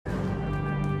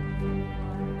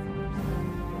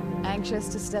anxious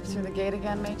to step through the gate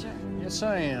again, Major? Yes,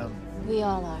 I am. We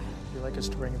all are. Would you like us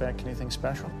to bring back anything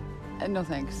special? No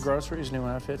thanks. Groceries, new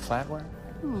outfit, flatware?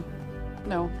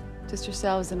 No, just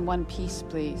yourselves in one piece,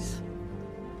 please.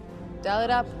 Dial it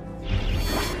up.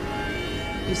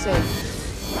 Be safe.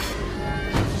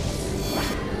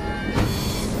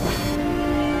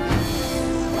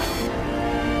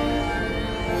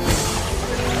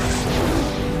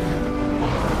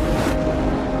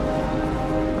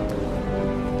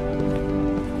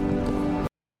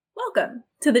 Welcome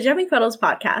to the Jumping Puddles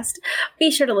podcast.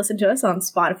 Be sure to listen to us on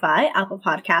Spotify, Apple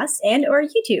Podcasts, and or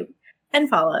YouTube. And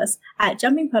follow us at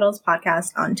Jumping Puddles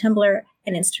Podcast on Tumblr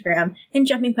and Instagram, and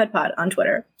Jumping Pud Pod on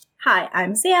Twitter. Hi,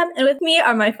 I'm Sam, and with me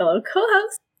are my fellow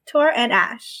co-hosts, Tor and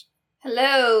Ash.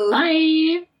 Hello!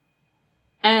 Hi!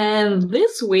 And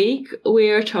this week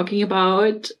we're talking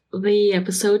about the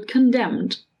episode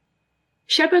Condemned.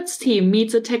 Shepard's team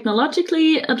meets a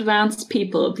technologically advanced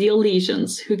people, the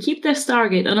Elysians, who keep their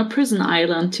Stargate on a prison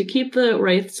island to keep the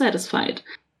Wraith satisfied.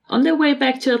 On their way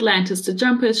back to Atlantis, the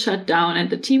jumper is shut down and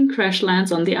the team crash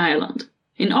lands on the island.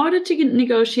 In order to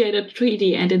negotiate a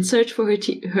treaty and in search for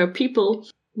her people,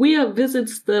 Weir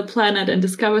visits the planet and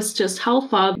discovers just how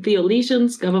far the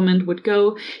Elysians' government would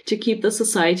go to keep the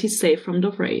society safe from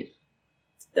the Wraith.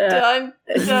 Dun,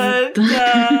 dun,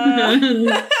 dun.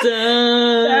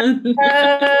 Dun.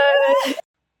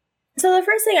 So the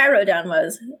first thing I wrote down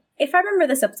was, if I remember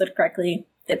this episode correctly,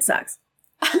 it sucks.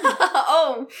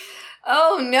 oh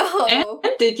no. And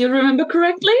did you remember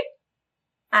correctly?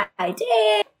 I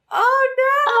did. Oh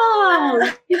no.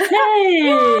 Oh,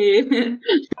 yay!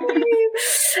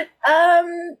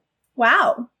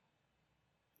 Wow.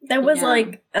 That was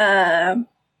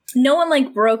no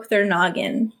one broke their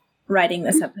noggin writing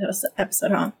this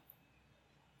episode, huh?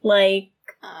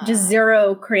 Just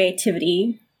zero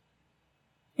creativity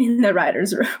in the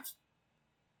writer's room.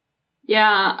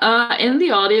 Yeah, in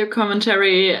the audio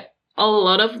commentary, a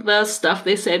lot of the stuff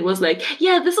they said was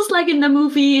yeah, this is like in the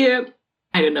movie,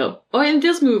 I don't know, or in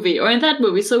this movie, or in that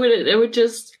movie. So they were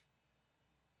just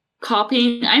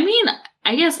copying. I mean,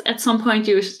 I guess at some point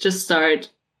you just start,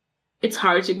 it's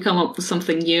hard to come up with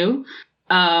something new.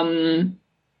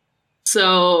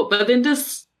 But in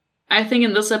this, I think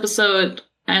in this episode,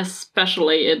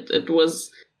 especially, it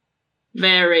was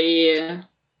very,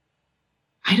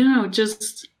 I don't know,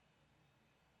 just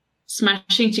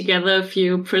smashing together a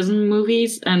few prison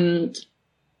movies and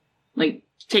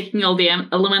taking all the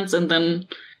elements and then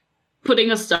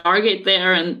putting a Stargate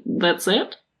there, and that's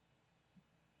it.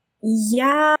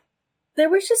 Yeah, there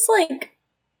was just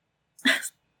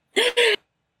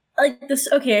this.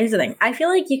 Okay, here's the thing. I feel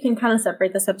like you can kind of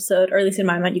separate this episode, or at least in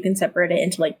my mind, you can separate it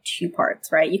into two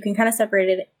parts, right? You can kind of separate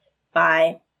it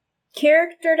by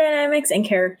character dynamics and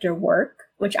character work,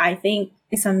 which I think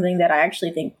is something that I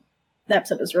actually think the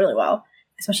episode does really well,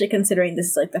 especially considering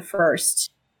this is the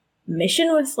first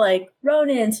mission with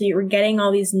Ronan, so you were getting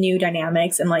all these new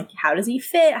dynamics and how does he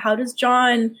fit? How does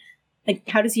John,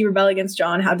 how does he rebel against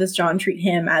John? How does John treat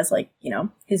him as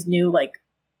his new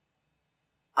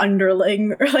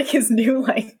underling, or his new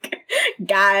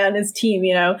guy on his team,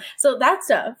 So that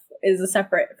stuff is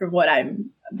separate from what I'm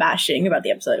bashing about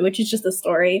the episode, which is just the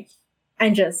story,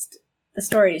 and just the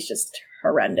story is just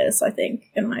horrendous, I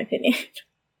think, in my opinion.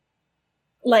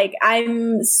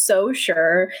 I'm so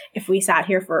sure if we sat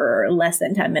here for less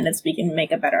than 10 minutes, we can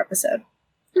make a better episode.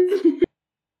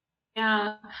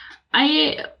 Yeah.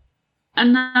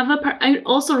 Another part, I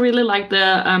also really like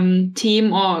the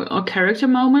team or character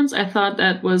moments. I thought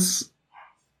that was,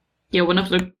 one of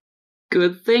the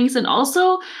good things. And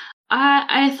also,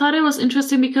 I thought it was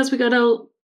interesting because we got a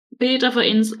bit of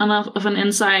an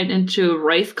insight into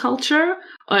Wraith culture,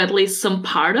 or at least some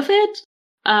part of it.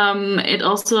 It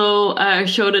also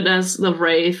showed it as the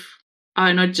Wraith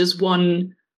are not just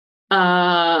one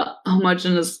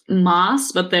homogeneous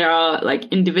mass, but there are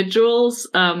individuals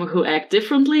who act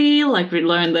differently. We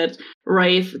learned that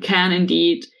Wraith can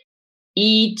indeed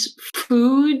eat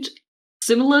food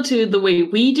similar to the way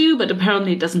we do, but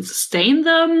apparently it doesn't sustain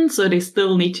them, so they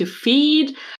still need to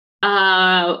feed.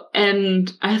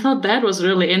 And I thought that was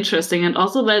really interesting, and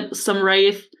also that some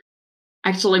Wraith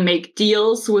actually make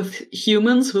deals with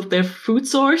humans with their food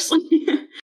source.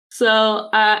 So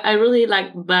I really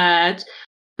like that.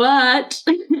 But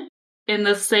in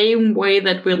the same way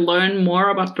that we learn more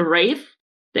about the Wraith,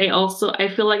 they also, I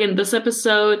feel in this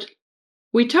episode,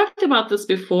 we talked about this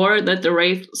before, that the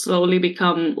Wraith slowly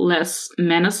become less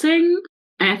menacing.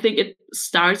 And I think it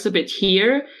starts a bit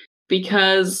here,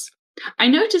 because I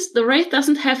noticed the Wraith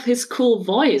doesn't have his cool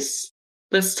voice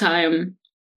this time.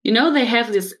 you know, they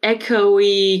have this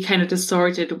echoey, kind of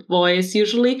distorted voice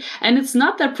usually, and it's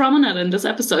not that prominent in this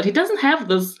episode. He doesn't have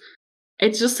this.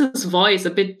 It's just his voice,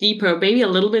 a bit deeper, maybe a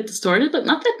little bit distorted, but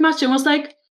not that much. And was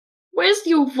like, where's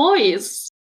your voice?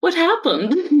 What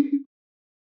happened?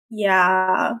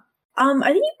 Yeah. I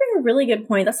think you bring a really good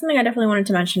point. That's something I definitely wanted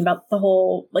to mention about the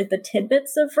whole, like, the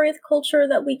tidbits of Wraith culture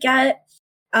that we get.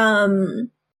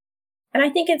 And I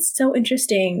think it's so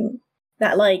interesting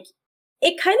that, like,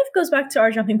 it kind of goes back to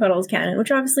our Jumping Puddles canon,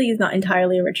 which obviously is not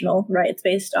entirely original, right? It's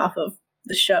based off of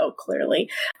the show, clearly.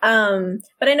 But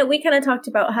I know we kind of talked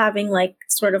about having, like,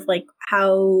 sort of, like,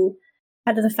 how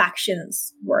do the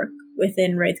factions work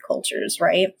within Wraith cultures,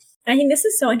 right? And I think this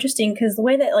is so interesting because the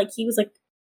way that, like, he was, like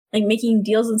making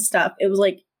deals and stuff, it was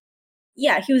like,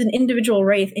 yeah, he was an individual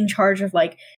Wraith in charge of,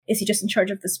 like, is he just in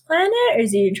charge of this planet, or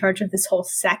is he in charge of this whole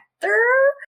sector?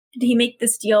 Did he make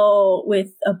this deal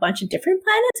with a bunch of different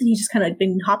planets, and he just kind of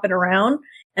been hopping around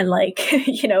and, like,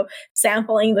 you know,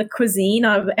 sampling the cuisine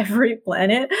of every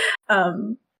planet?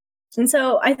 And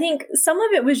so I think some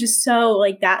of it was just so,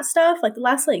 like, that stuff, like the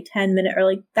last, like, 10-minute, or,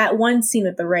 like, that one scene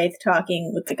with the Wraith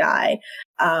talking with the guy,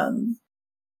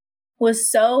 was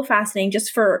so fascinating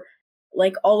just for,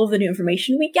 like, all of the new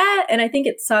information we get. And I think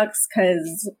it sucks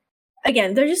because,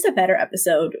 again, there's just a better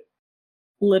episode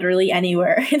literally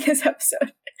anywhere in this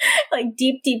episode. Like,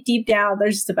 deep down,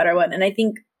 there's just a better one. And I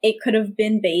think it could have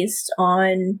been based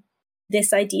on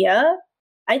this idea.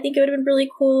 I think it would have been really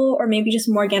cool, or maybe just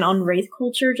more, again, on Wraith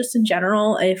culture, just in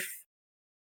general. If,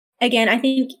 again, I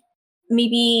think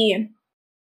maybe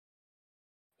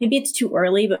it's too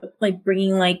early, but, like,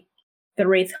 bringing, like, the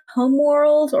Wraith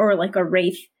homeworld, or, like, a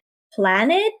Wraith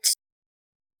planet,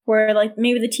 where, like,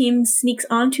 maybe the team sneaks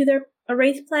onto a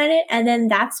Wraith planet, and then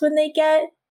that's when they get,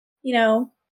 you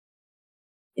know,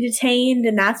 detained,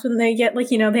 and that's when they get,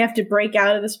 like, you know, they have to break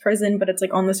out of this prison, but it's,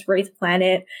 like, on this Wraith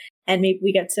planet, and maybe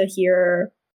we get to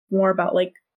hear more about,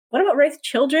 like, what about Wraith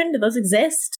children? Do those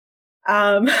exist?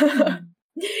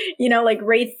 You know, like,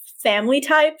 Wraith family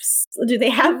types, do they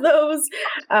have those?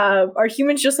 Are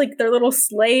humans just, like, their little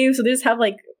slaves? So they just have,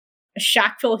 like, a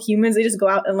shack full of humans. They just go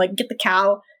out and, like, get the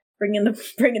cow, bring in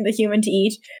the human to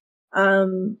eat.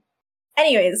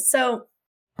 Anyways, so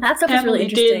that stuff is really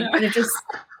interesting. Dinner. And it just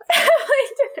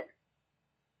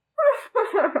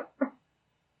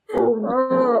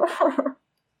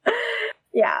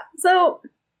yeah. So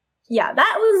yeah,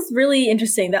 that was really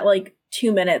interesting. That, like,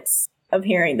 2 minutes of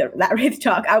hearing that Wraith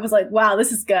talk, I was like, wow,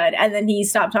 this is good. And then he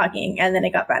stopped talking, and then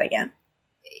it got bad again.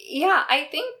 Yeah, I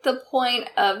think the point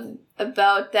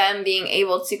about them being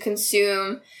able to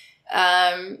consume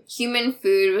human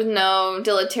food with no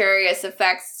deleterious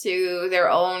effects to their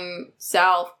own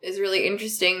self is really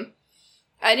interesting.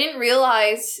 I didn't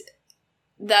realize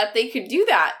that they could do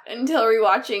that until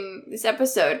rewatching this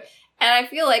episode. And I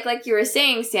feel like you were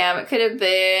saying, Sam, it could have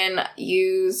been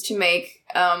used to make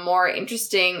a more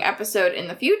interesting episode in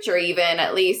the future, even,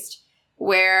 at least,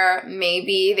 where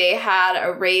maybe they had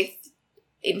a Wraith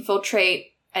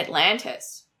infiltrate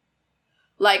Atlantis.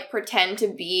 Like, pretend to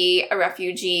be a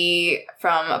refugee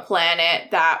from a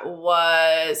planet that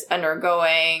was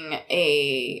undergoing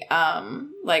a,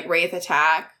 like, Wraith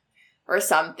attack or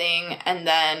something, and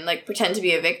then, like, pretend to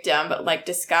be a victim, but, like,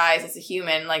 disguise as a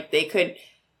human. Like, they could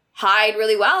hide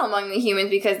really well among the humans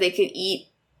because they could eat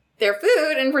their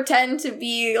food and pretend to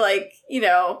be, like, you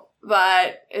know,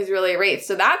 but is really a Wraith.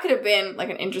 So that could have been, like,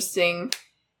 an interesting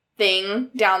thing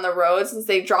down the road, since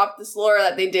they dropped this lore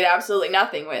that they did absolutely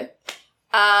nothing with.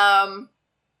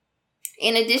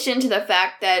 In addition to the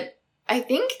fact that I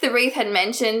think the Wraith had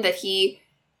mentioned that he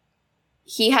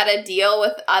had a deal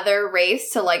with other Wraiths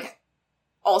to, like,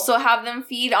 also have them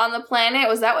feed on the planet.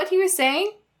 Was that what he was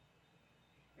saying?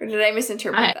 Or did I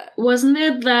misinterpret that? Wasn't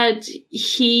it that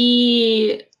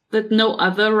that no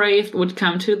other Wraith would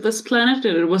come to this planet,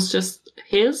 and it was just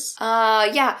his?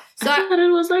 Yeah. So I thought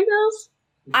it was like this.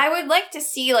 I would like to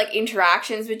see, like,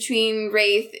 interactions between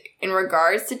Wraith in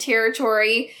regards to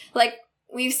territory. Like,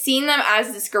 we've seen them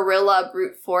as this guerrilla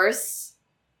brute force,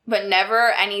 but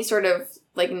never any sort of,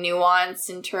 like, nuance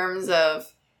in terms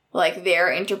of, like, their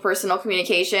interpersonal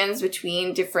communications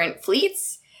between different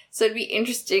fleets. So it'd be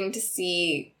interesting to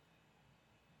see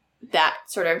that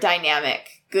sort of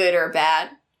dynamic, good or bad,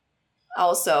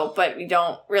 also. But we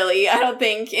don't really, I don't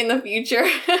think, in the future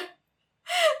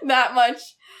that much.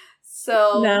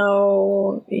 So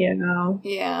no, you know.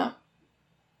 Yeah.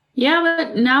 Yeah,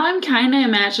 but now I'm kind of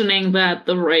imagining that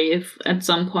the Wraith, at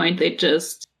some point, they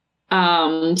just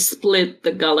split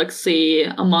the galaxy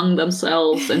among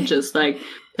themselves and just, like,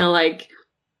 they're like,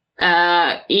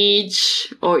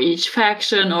 each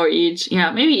faction or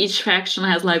maybe each faction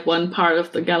has like one part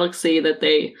of the galaxy that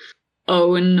they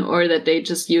own or that they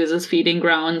just use as feeding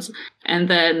grounds. And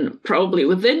then probably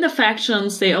within the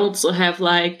factions, they also have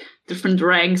like different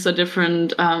ranks or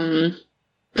different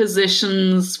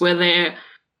positions where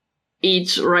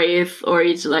each wraith or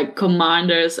each like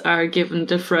commanders are given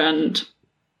different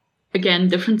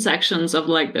sections of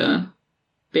like the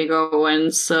bigger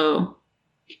ones. So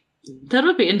that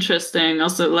would be interesting.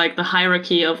 Also, like the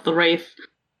hierarchy of the wraith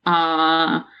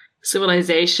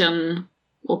civilization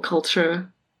or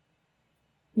culture.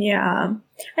 Yeah.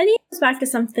 I think it goes back to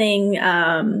something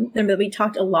that we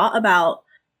talked a lot about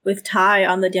with Ty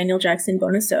on the Daniel Jackson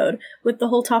bonusode, with the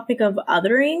whole topic of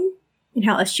othering and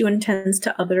how SG-1 tends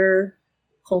to other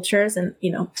cultures, and,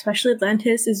 you know, especially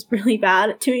Atlantis is really bad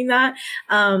at doing that.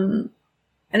 And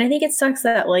I think it sucks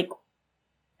that, like,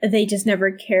 they just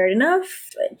never cared enough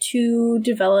to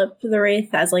develop the Wraith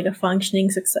as, like, a functioning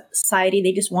society.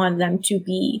 They just wanted them to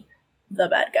be the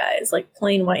bad guys, like,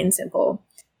 plain white and simple.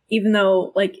 Even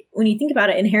though, like, when you think about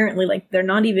it inherently, like, they're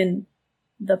not even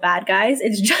the bad guys.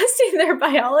 It's just in their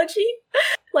biology.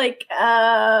 Like,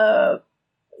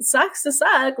 sucks to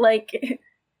suck. Like,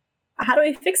 how do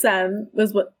we fix them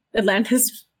was what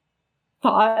Atlantis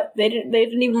thought. They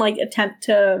didn't even, like, attempt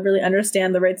to really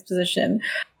understand the Wraith's position.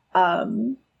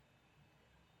 And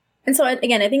so,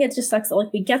 again, I think it just sucks that,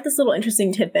 like, we get this little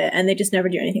interesting tidbit and they just never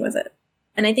do anything with it.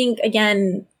 And I think,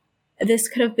 again, this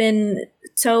could have been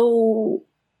so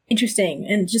interesting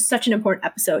and just such an important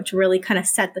episode to really kind of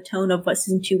set the tone of what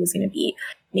season 2 was going to be.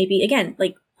 Maybe, again,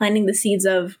 like, planting the seeds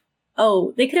of,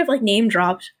 oh, they could have, like, name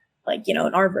dropped, like, you know,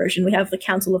 in our version, we have the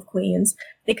Council of Queens.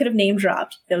 They could have name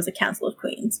dropped there was a Council of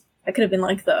Queens. That could have been,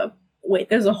 like,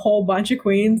 there's a whole bunch of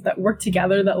queens that work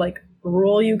together that, like,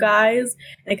 rule you guys.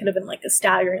 And it could have been, like, a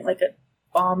staggering, like, a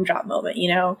bomb drop moment, you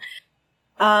know?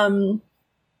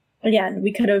 Again,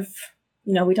 we could have,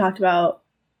 you know, we talked about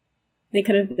they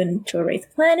could have been to a Wraith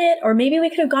planet, or maybe we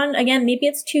could have gone, again, maybe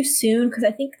it's too soon, because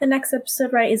I think the next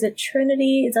episode, right, is it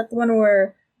Trinity? Is that the one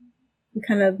where we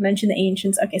kind of mentioned the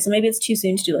ancients? Okay, so maybe it's too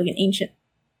soon to do, like, an ancient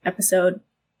episode,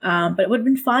 but it would have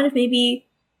been fun if maybe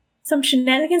some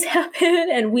shenanigans happen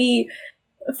and we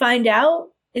find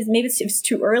out, maybe it's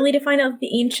too early to find out if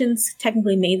the ancients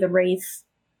technically made the Wraith,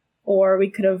 or we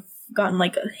could have gotten,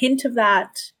 like, a hint of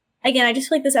that. Again, I just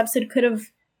feel like this episode could have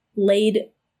laid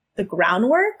the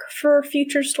groundwork for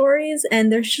future stories, and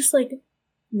there's just, like,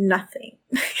 nothing.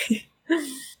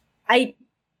 I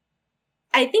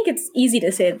think it's easy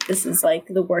to say that this is, like,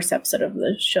 the worst episode of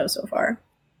the show so far.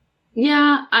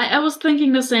 Yeah, I was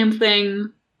thinking the same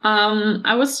thing.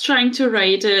 I was trying to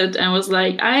rate it and was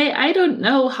like, I don't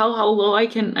know how low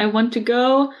I want to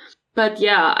go, but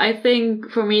yeah, I think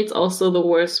for me it's also the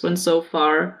worst one so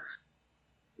far,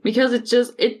 because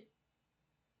it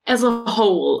as a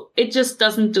whole, it just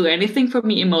doesn't do anything for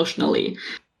me emotionally.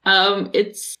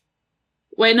 It's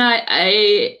when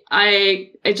I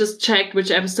just checked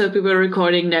which episode we were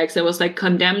recording next. I was like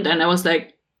Condemned, and I was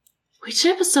like, which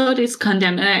episode is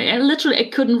Condemned? And I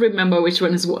couldn't remember which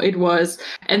one it was.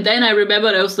 And then I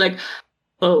remembered, I was like,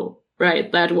 oh,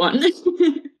 right, that one.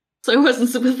 So I wasn't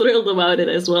super thrilled about it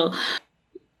as well.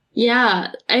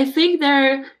 Yeah, I think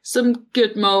there are some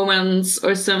good moments,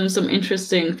 or some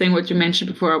interesting thing what you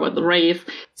mentioned before about the Wraith,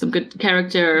 some good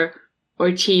character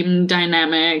or team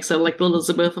dynamics, or like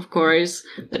Elizabeth, of course,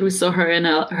 that we saw her in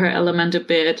her element a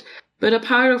bit. But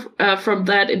apart from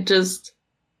that, it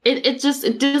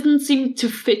didn't seem to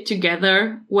fit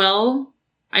together well.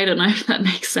 I don't know if that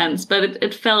makes sense, but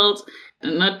it felt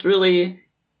not really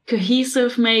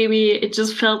cohesive. Maybe it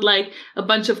just felt like a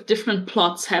bunch of different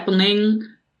plots happening.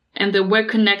 And they were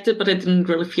connected, but I didn't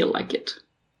really feel like it.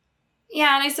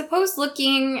 Yeah, and I suppose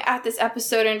looking at this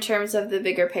episode in terms of the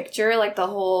bigger picture, like the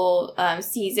whole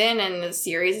season and the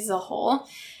series as a whole,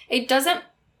 it doesn't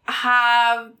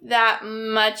have that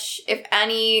much, if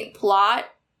any, plot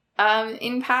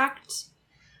impact.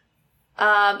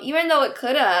 Even though it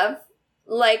could have.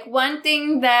 Like, one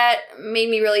thing that made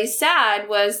me really sad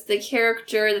was the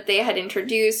character that they had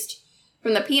introduced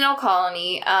from the penal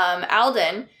colony,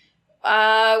 Alden,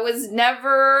 was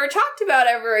never talked about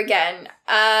ever again.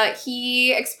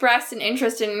 He expressed an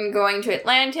interest in going to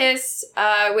Atlantis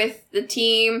with the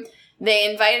team. They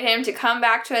invited him to come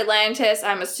back to Atlantis.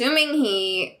 I'm assuming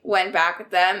he went back with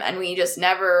them, and we just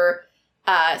never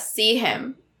see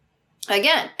him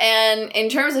again. And in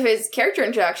terms of his character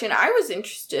introduction, I was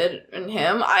interested in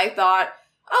him. I thought,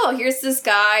 oh, here's this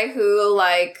guy who,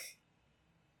 like,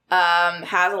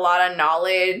 has a lot of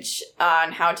knowledge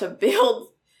on how to build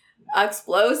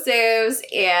explosives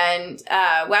and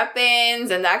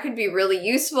weapons, and that could be really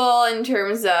useful in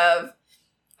terms of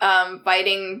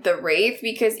fighting the Wraith,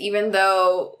 because even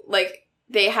though like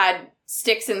they had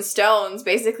sticks and stones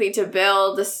basically to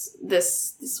build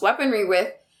this weaponry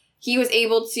with, he was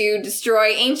able to destroy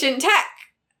ancient tech.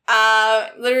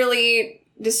 Literally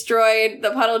destroyed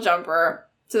the puddle jumper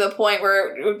to the point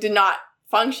where it did not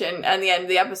function at the end of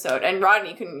the episode, and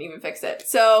Rodney couldn't even fix it.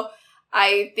 So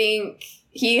I think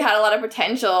he had a lot of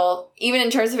potential, even in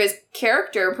terms of his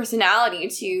character personality,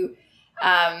 to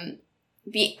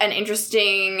be an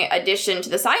interesting addition to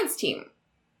the science team.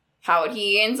 How would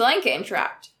he and Zelenka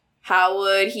interact? How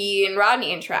would he and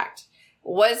Rodney interact?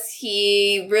 Was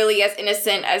he really as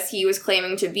innocent as he was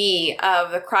claiming to be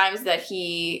of the crimes that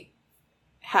he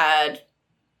had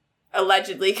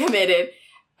allegedly committed?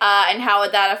 And how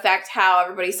would that affect how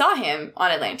everybody saw him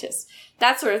on Atlantis?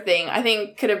 That sort of thing, I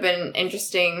think, could have been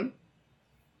interesting.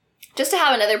 Just to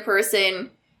have another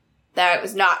person that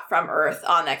was not from Earth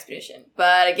on the expedition.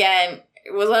 But again,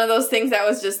 it was one of those things that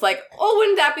was just like, oh,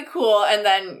 wouldn't that be cool? And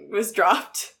then was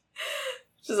dropped.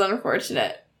 Which is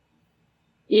unfortunate.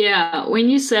 Yeah, when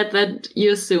you said that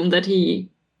you assumed that he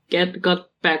got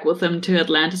back with them to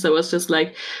Atlantis, I was just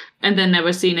like, and then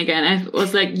never seen again. I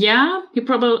was like, yeah,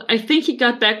 I think he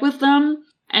got back with them,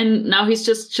 and now he's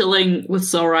just chilling with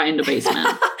Zora in the basement.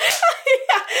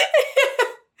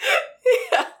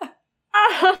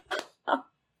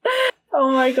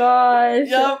 Oh my gosh.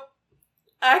 Yep.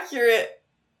 Accurate.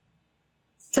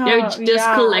 They're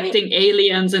just collecting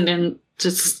aliens and then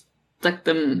just stick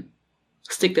them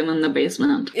in the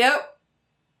basement. Yep.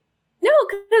 No,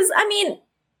 because, I mean,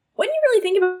 when you really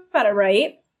think about it,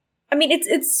 right? I mean,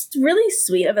 it's really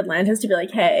sweet of Atlantis to be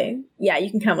like, hey, yeah, you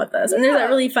can come with us. And there's that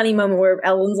really funny moment where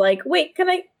Ellen's like, wait,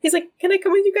 he's like, can I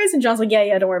come with you guys? And John's like,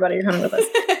 yeah, don't worry about it, you're coming with us.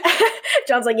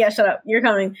 John's like, yeah, shut up, you're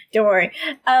coming, don't worry.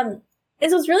 And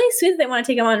so it's really sweet that they want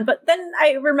to take him on. But then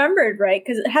I remembered, right,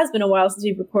 because it has been a while since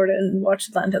we've recorded and watched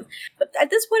Atlantis. But at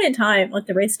this point in time, like,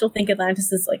 the Wraiths still think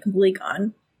Atlantis is, like, completely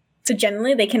gone. So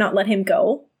generally, they cannot let him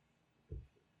go.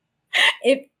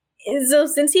 So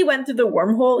since he went through the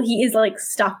wormhole, he is, like,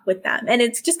 stuck with them. And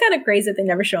it's just kind of crazy that they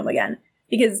never show him again.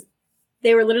 Because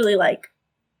they were literally like,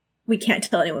 we can't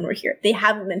tell anyone we're here. They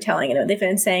haven't been telling anyone. They've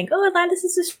been saying, oh, Atlantis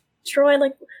is destroyed.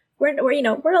 Like, we're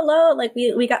alone. Like,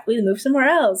 we moved somewhere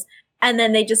else. And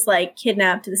then they just, like,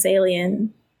 kidnapped this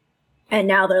alien. And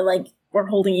now they're like, we're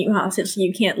holding you hostage so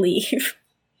you can't leave.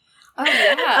 Oh,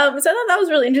 yeah. So I thought that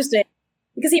was really interesting.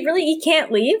 Because he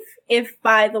can't leave if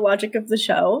by the logic of the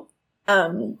show.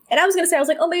 And I was going to say, I was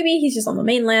like, oh, maybe he's just on the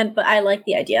mainland. But I like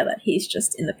the idea that he's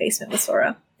just in the basement with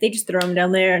Zora. They just throw him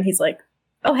down there and he's like,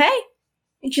 oh, hey.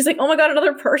 And she's like, oh my God,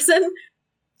 another person?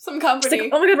 Some company. She's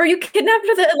like, oh my God, were you kidnapped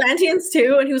with the Atlanteans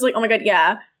too? And he was like, oh my God,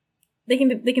 yeah. They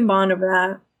can bond over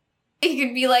that. He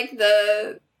could be like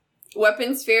the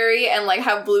weapons fairy and like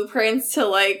have blueprints to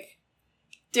like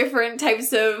different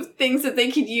types of things that they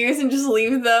could use and just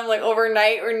leave them like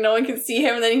overnight where no one can see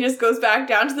him, and then he just goes back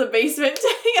down to the basement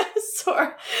to get a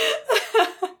sword.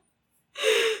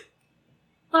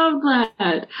 Love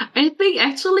that. I think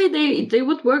actually they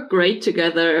would work great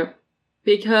together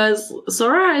because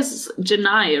Zora is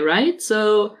Janai, right?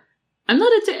 So I'm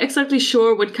not exactly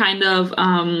sure what kind of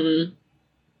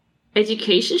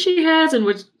education she has and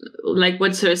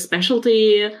what's her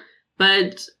specialty,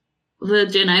 but the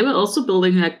Janai were also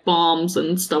building like bombs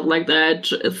and stuff like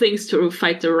that, things to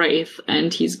fight the Wraith,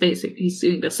 and he's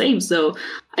doing the same. So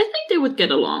I think they would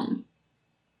get along.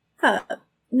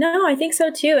 No, I think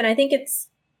so too, and I think it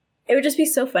would just be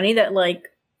so funny that like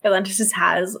Atlantis just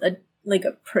has a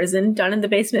prison done in the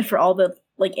basement for all the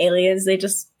like aliens they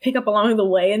just pick up along the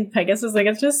way, and Pegasus, like,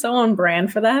 it's just so on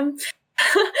brand for them.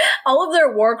 All of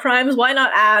their war crimes, why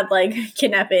not add like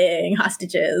kidnapping,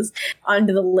 hostages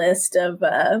onto the list of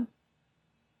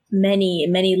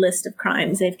many list of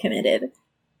crimes they've committed?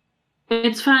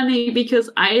 It's funny because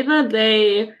either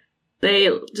they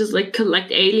just like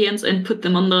collect aliens and put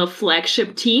them on the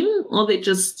flagship team, or they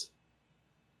just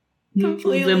move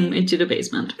them into the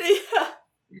basement. Yeah.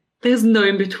 There's no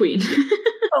in between.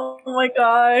 Oh my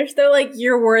gosh. They're like,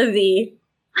 you're worthy.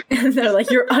 And they're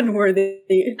like, you're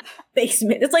unworthy.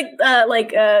 Basement. It's like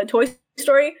Toy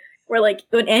Story, where like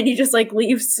when Andy just like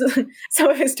leaves some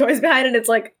of his toys behind, and it's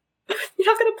like, you're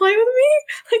not gonna play with me?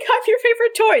 Like, I'm your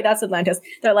favorite toy. That's Atlantis.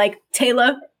 They're like,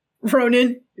 Taylor,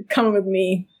 Ronan, come with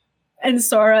me. And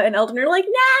Sora and Eldon are like,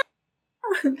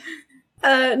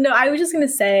 nah. No, I was just gonna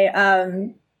say, a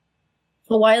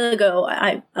while ago,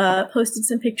 I posted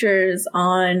some pictures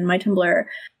on my Tumblr,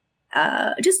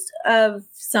 just of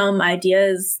some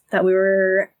ideas that we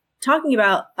were talking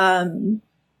about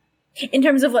in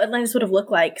terms of what Atlantis would have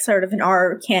looked like, sort of in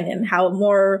our canon, how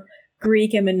more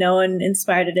Greek and Minoan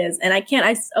inspired it is. And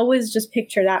I always just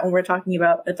picture that when we're talking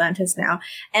about Atlantis now.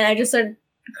 And I just started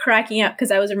cracking up because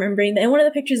I was remembering that in one of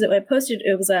the pictures that I posted,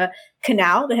 it was a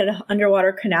canal. They had an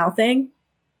underwater canal thing,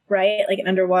 right? Like an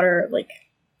underwater like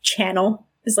channel.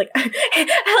 It's like, I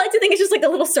like to think it's just like a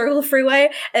little circle of freeway.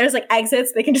 And there's like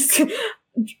exits. They can just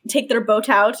take their boat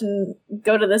out and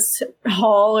go to this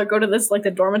hall or go to this like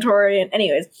the dormitory. And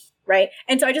anyways, right?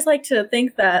 And so I just like to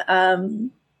think that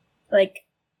like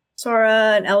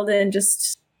Sora and Eldon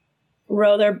just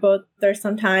row their boat there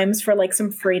sometimes for like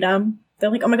some freedom.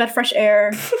 They're like, oh my god, fresh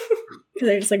air. Because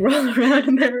they just like roll around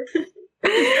in there.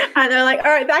 And they're like,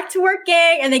 all right, back to work,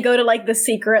 gang. And they go to like the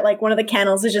secret, like one of the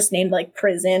canals is just named like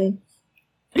prison.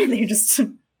 And they just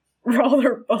roll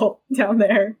their boat down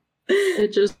there.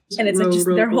 It just and it's like just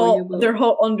their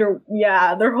whole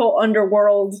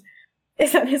underworld.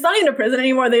 It's not even a prison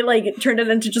anymore. They like turned it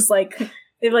into just like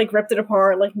they've like ripped it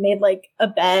apart, like made like a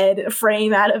bed, a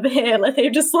frame out of it. Like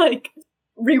they've just like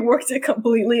reworked it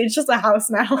completely. It's just a house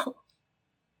now.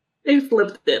 They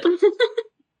flipped it.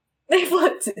 They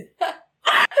flipped it.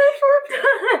 I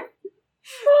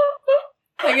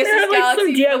guess they have like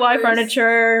some DIY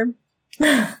furniture.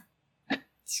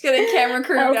 Just get a camera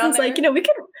crew down there. Like, we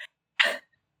could.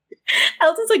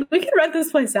 Elton's like, we could rent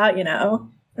this place out,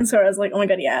 And so I was like, oh my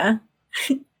god, yeah.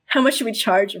 How much should we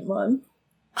charge a month?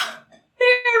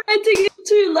 They're renting it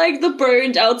to like the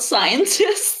burned out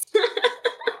scientists.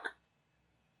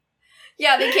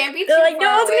 Yeah, they can't be too They're like, far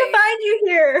no one's away. gonna find you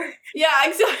here. Yeah,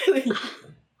 exactly.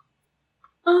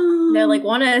 They're like,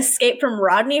 want to escape from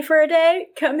Rodney for a day?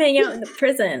 Come hang out in the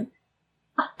prison.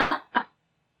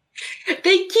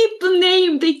 They keep the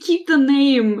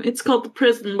name. It's called the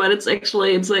prison, but it's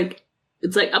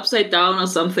like upside down or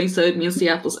something, so it means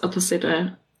the opposite.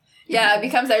 Yeah, it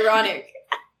becomes ironic.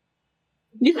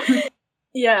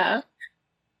 Yeah.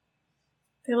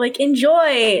 They're like,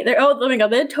 enjoy. Oh my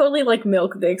god, they totally like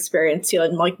milk the experience too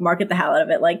and like market the hell out of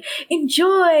it. Like,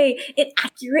 enjoy an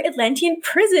accurate Atlantean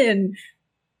prison.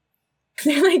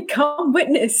 They're like, come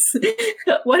witness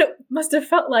what it must have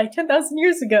felt like 10,000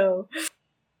 years ago.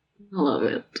 I love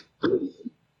it.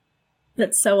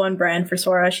 That's so on brand for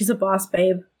Sora. She's a boss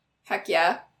babe. Heck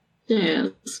yeah.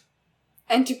 Yes.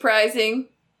 Enterprising.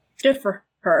 Good for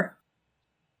her.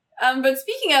 But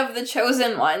speaking of the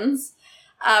chosen ones,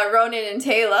 Ronan and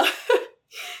Tayla,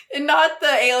 and not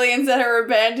the aliens that are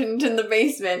abandoned in the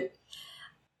basement.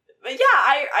 But yeah,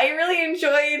 I really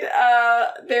enjoyed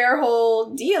their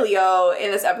whole dealio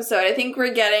in this episode. I think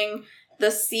we're getting the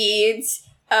seeds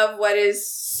of what is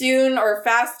soon or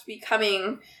fast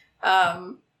becoming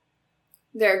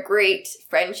their great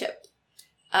friendship.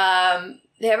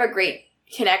 They have a great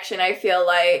connection, I feel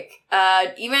like.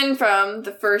 Even from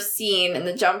the first scene in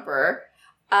the jumper,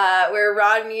 where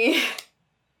Rodney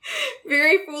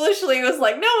very foolishly was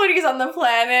like, nobody's on the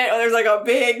planet, or there's like a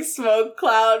big smoke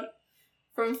cloud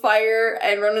from fire,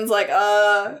 and Ronan's like,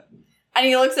 and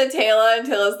he looks at Tayla, and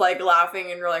Tayla's like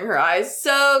laughing and rolling her eyes.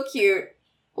 So cute.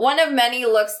 One of many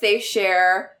looks they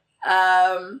share,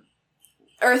 Earthmen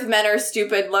are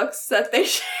stupid looks that they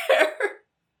share.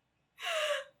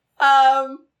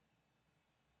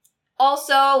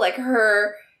 Also, like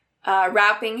her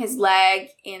wrapping his leg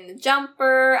in the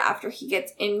jumper after he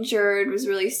gets injured was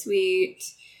really sweet.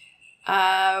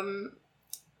 And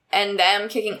them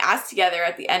kicking ass together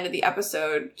at the end of the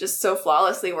episode, just so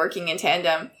flawlessly working in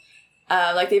tandem.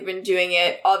 Like they've been doing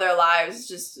it all their lives,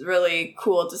 just really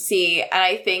cool to see. And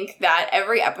I think that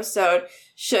every episode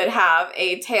should have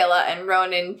a Tayla and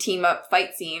Ronan team up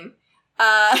fight scene.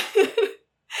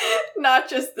 Not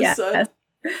just the sun.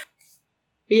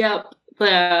 Yep.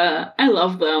 I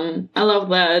love them. I love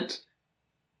that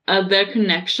their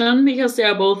connection, because they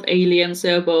are both aliens.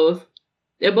 They're both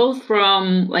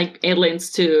from like aliens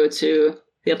to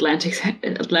the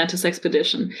Atlantis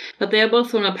expedition, but they are both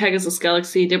from the Pegasus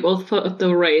Galaxy. They're both for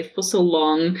the Wraith for so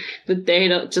long that they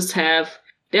don't just have.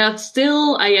 They are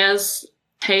still, I guess,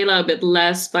 Tayla a bit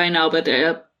less by now, but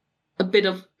they're a bit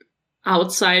of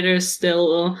outsiders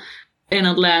still in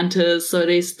Atlantis. So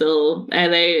they still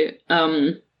they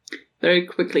very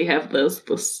quickly have this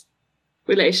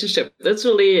relationship. That's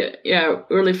really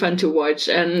really fun to watch,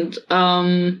 and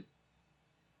I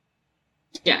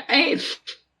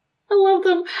love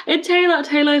them. And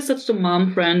Tayla is such a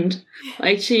mom friend.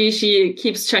 Like she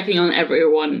keeps checking on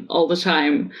everyone all the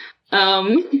time.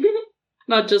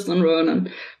 Not just on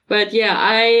Ronan. But yeah,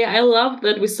 I love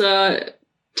that we saw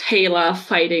Tayla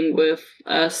fighting with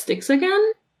Styx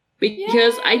again.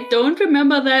 Because I don't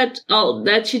remember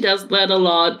that she does that a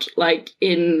lot, like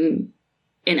in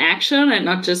in action and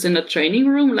not just in the training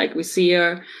room. Like we see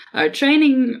her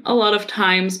training a lot of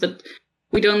times, but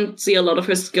we don't see a lot of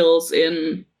her skills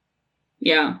in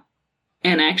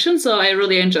action. So I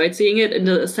really enjoyed seeing it in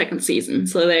the second season.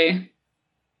 So they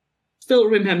still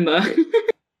remember.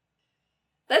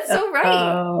 That's so right.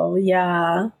 Oh,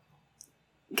 yeah.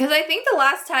 Because I think the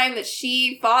last time that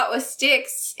she fought with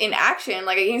Styx in action,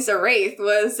 like against a Wraith,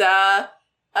 was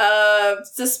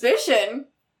Suspicion.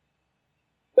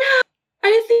 Yeah,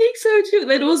 I think so too.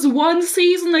 That was 1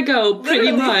 season ago,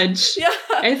 pretty much. Yeah.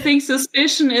 I think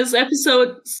Suspicion is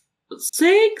episode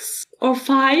 6 or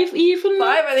 5 even.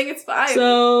 5, I think it's 5.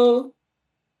 So,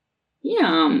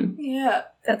 yeah. Yeah.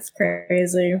 That's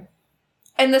crazy.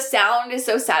 And the sound is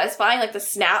so satisfying, like the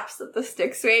snaps that the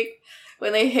Styx make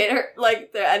when they hit her,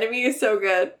 like the enemy is so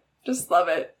good. Just love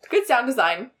it. Good sound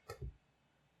design.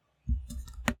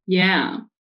 Yeah.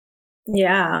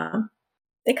 Yeah.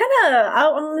 They kind of,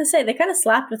 I'm going to say, they kind of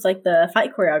slapped with like the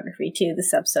fight choreography too,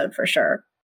 this episode for sure.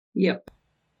 Yep.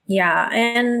 Yeah.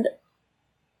 And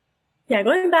yeah,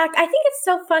 going back, I think it's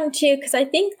so fun too, because I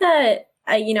think that,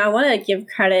 I want to give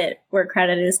credit where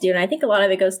credit is due. And I think a lot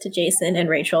of it goes to Jason and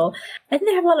Rachel. I think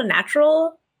they have a lot of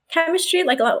natural chemistry,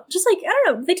 like a lot, just like, I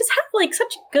don't know, they just have like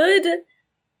such good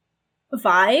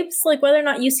vibes, like whether or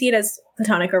not you see it as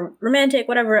platonic or romantic,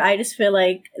 whatever. I just feel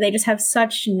like they just have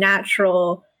such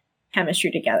natural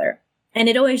chemistry together, and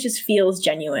it always just feels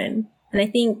genuine. And I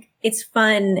think it's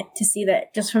fun to see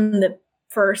that just from the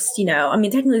first,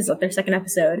 technically it's like their second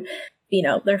episode,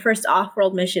 their first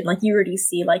off-world mission, like you already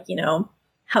see like,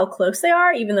 how close they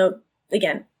are, even though,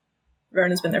 again,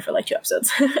 Ronan's been there for like 2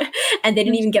 episodes and they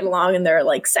didn't even get along in their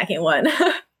like second one.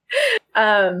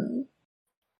 I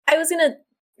was gonna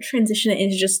transition it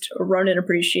into just Ronan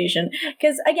appreciation,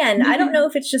 because again, I don't know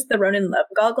if it's just the Ronan love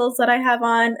goggles that I have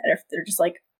on, or if they're just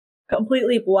like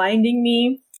completely blinding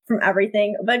me from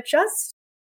everything, but just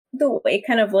the way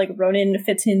kind of like Ronan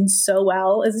fits in so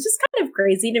well is just kind of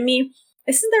crazy to me.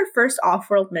 This is their first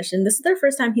off-world mission. This is their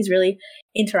first time he's really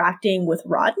interacting with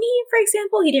Rodney, for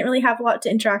example. He didn't really have a lot to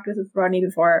interact with Rodney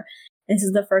before. This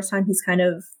is the first time he's kind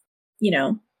of,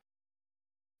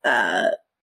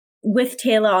 with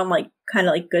Taylor on like kind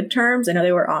of like good terms. I know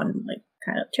they were on like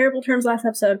kind of terrible terms last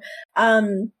episode.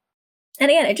 And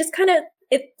again,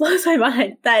 it blows my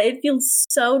mind that it feels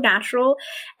so natural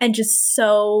and just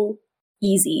so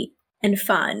easy and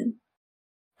fun.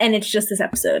 And it's just this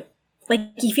episode. Like,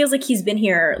 he feels like he's been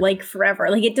here like forever.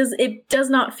 Like it does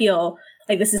not feel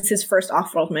like this is his first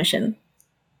off-world mission.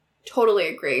 Totally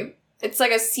agree. It's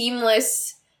like a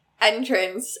seamless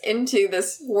entrance into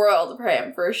this world for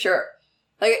him, for sure.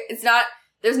 Like, it's not,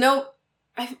 there's no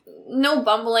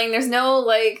bumbling, there's no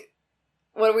like,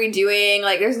 what are we doing?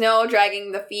 Like, there's no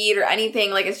dragging the feet or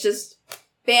anything. Like, it's just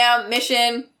bam,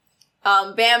 mission,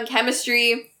 bam,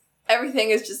 chemistry.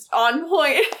 Everything is just on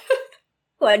point.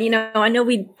 Well, and, I know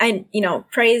I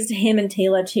praised him and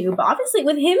Taylor too, but obviously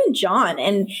with him and John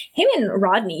and him and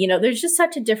Rodney, there's just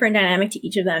such a different dynamic to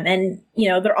each of them. And,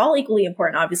 they're all equally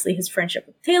important. Obviously his friendship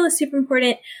with Taylor is super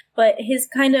important, but his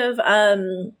kind of,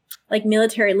 like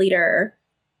military leader,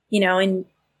 and,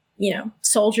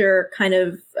 soldier kind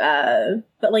of,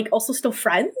 but like also still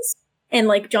friends. And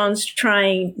like John's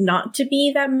trying not to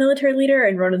be that military leader,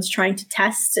 and Ronan's trying to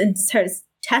test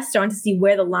John to see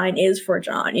where the line is for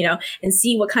John, and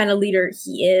see what kind of leader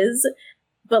he is,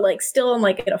 but like still in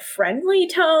like in a friendly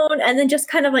tone. And then just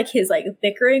kind of like his like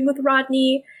bickering with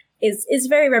Rodney is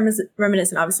very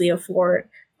reminiscent obviously of Ford,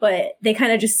 but they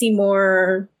kind of just seem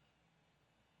more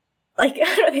like,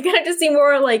 they kind of just seem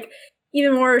more like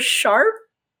even more sharp,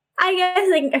 I guess.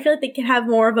 Like, I feel like they could have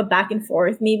more of a back and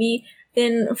forth maybe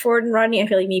than Ford and Rodney. I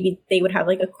feel like maybe they would have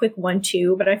like a quick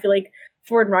 1-2, but I feel like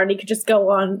Ford and Rodney could just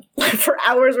go on like for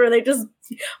hours where they just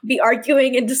be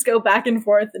arguing and just go back and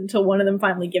forth until one of them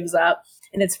finally gives up.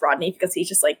 And it's Rodney, because he's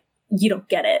just like, you don't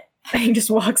get it. And he just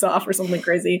walks off or something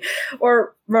crazy.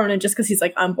 Or Ronan just because he's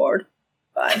like, I'm bored.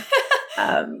 Bye.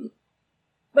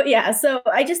 But yeah, so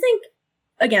I just think,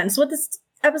 again, so what this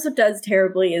episode does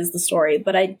terribly is the story,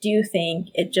 but I do think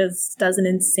it just does an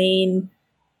insane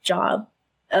job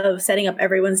of setting up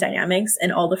everyone's dynamics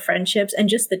and all the friendships and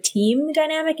just the team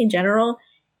dynamic in general.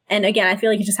 And again, I feel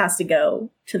like it just has to go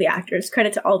to the actors.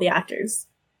 Credit to all the actors,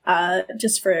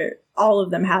 just for all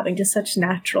of them having just such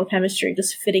natural chemistry,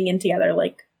 just fitting in together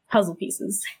like puzzle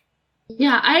pieces.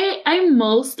 Yeah, I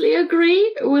mostly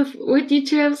agree with what you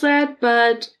two have said,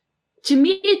 but to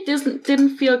me it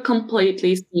didn't feel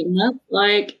completely seamless.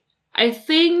 Like, I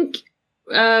think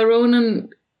Ronan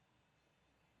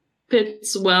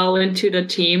fits well into the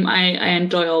team. I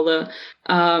enjoy all the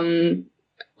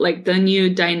like the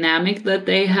new dynamic that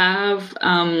they have.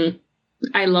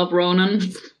 I love Ronan.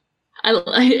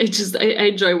 I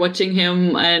enjoy watching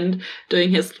him and doing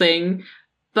his thing.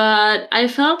 But I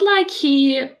felt like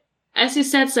he, as you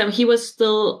said, Sam, he was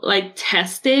still like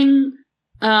testing,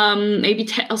 maybe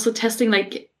also testing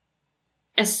like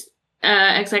as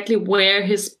exactly where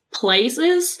his place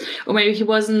is, or maybe he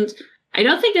wasn't. I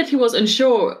don't think that he was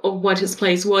unsure of what his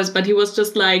place was, but he was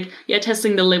just like, yeah,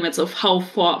 testing the limits of how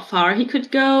far he could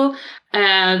go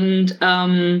and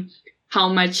how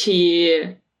much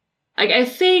he, like, I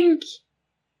think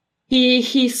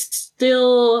he's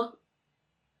still,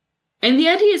 in the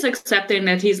end, he is accepting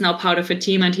that he's now part of a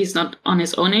team and he's not on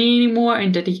his own anymore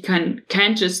and that he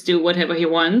can't just do whatever he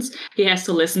wants. He has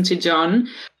to listen to Jon.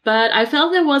 But I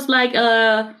felt there was like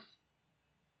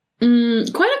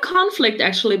quite a conflict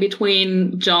actually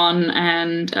between Jon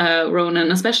and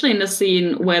Ronan, especially in the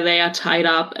scene where they are tied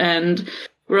up and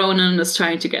Ronan is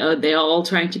they're all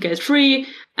trying to get free.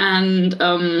 And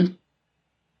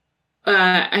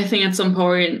I think at some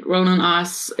point Ronan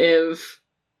asks if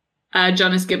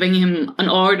Jon is giving him an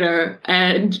order,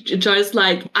 and Jon is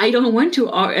like, I don't want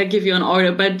to give you an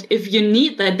order, but if you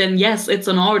need that, then yes, it's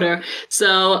an order.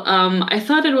 So I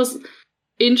thought it was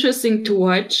interesting to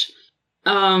watch.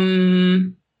 But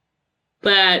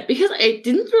because I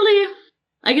didn't really,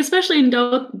 like, especially in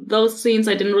those scenes,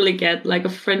 I didn't really get like a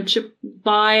friendship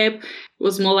vibe. It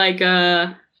was more like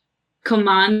a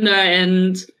commander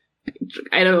and,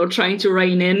 I don't know, trying to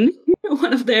rein in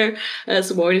one of their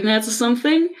subordinates or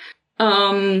something.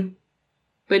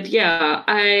 But yeah,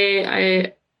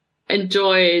 I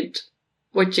enjoyed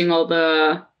watching all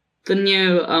the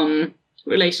new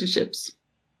relationships.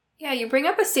 Yeah, you bring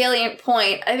up a salient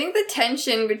point. I think the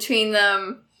tension between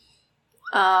them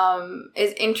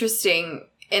is interesting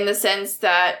in the sense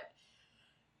that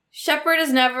Shepard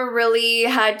has never really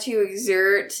had to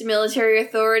exert military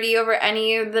authority over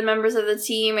any of the members of the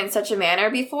team in such a manner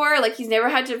before. Like, he's never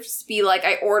had to be like,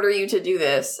 I order you to do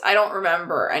this. I don't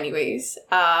remember, anyways.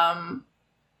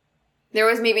 There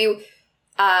was maybe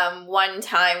one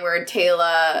time where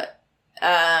Teyla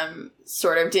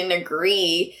sort of didn't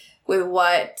agree with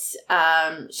what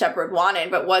Shepard wanted,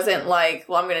 but wasn't like,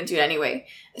 well, I'm going to do it anyway,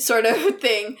 sort of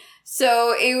thing.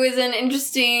 So it was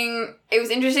interesting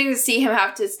to see him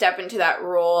have to step into that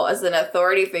role as an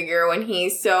authority figure when he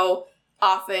so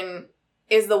often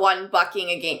is the one bucking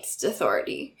against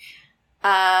authority.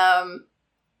 And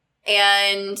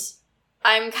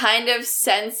I'm kind of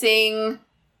sensing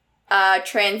a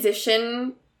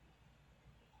transition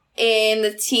in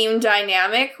the team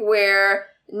dynamic where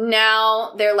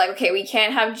now they're like, okay, we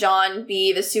can't have Jon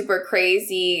be the super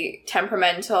crazy,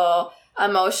 temperamental,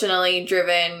 emotionally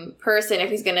driven person if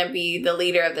he's going to be the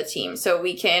leader of the team. So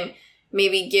we can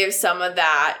maybe give some of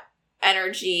that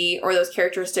energy or those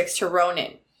characteristics to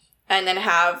Ronan and then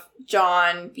have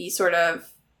Jon be sort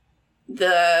of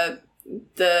the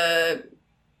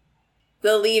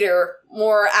leader,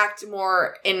 act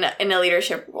more in a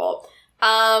leadership role.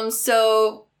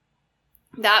 So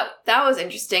that was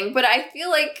interesting, but I feel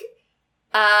like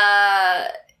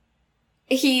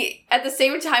he, at the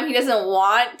same time, he doesn't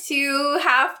want to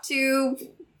have to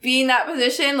be in that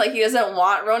position. Like, he doesn't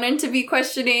want Ronan to be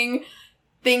questioning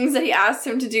things that he asked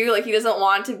him to do. Like, he doesn't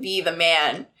want to be the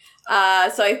man.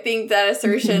 So I think that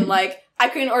assertion, like, I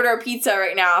couldn't order a pizza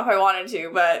right now if I wanted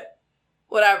to, but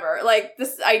whatever. Like,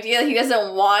 this idea that he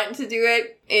doesn't want to do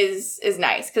it is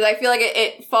nice. Because I feel like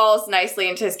it falls nicely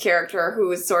into his character,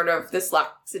 who is sort of this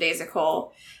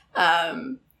lackadaisical,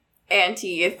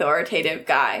 anti-authoritative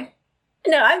guy.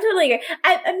 No, I'm totally agree.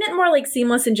 I meant more like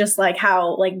seamless and just like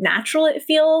how like natural it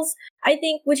feels, I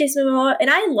think, with Jason Momoa. And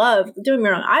I love, don't get me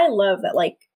wrong, I love that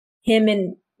like him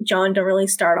and Jon don't really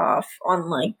start off on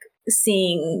like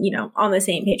seeing, on the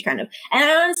same page kind of. And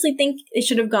I honestly think it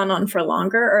should have gone on for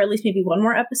longer, or at least maybe one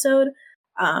more episode,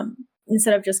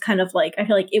 instead of just kind of like, I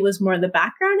feel like it was more in the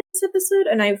background in this episode.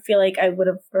 And I feel like I would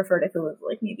have preferred if it was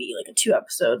like maybe like a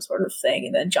 2-episode sort of thing.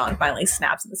 And then Jon finally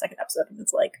snaps in the second episode and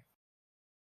it's like,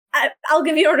 I'll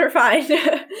give you order, fine. So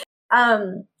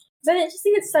I just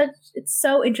think it's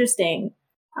so interesting,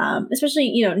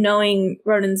 especially, knowing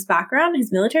Ronan's background,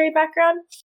 his military background,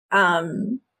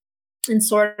 and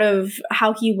sort of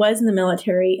how he was in the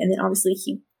military. And then obviously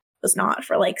he was not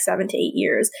for like 7 to 8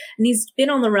 years. And he's been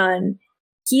on the run.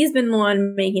 He's been the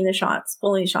one making the shots,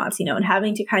 pulling the shots, and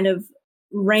having to kind of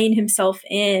rein himself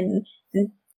in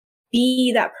and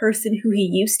be that person who he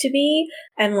used to be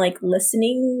and like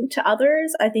listening to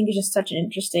others. I think is just such an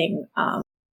interesting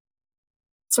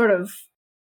sort of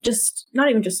just not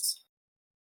even just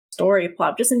story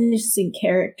plot, just an interesting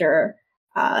character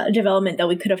development that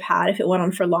we could have had if it went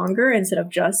on for longer instead of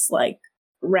just like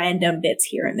random bits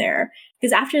here and there.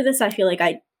 because after this, I feel like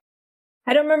I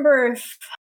don't remember if,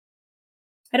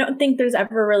 I don't think there's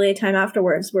ever really a time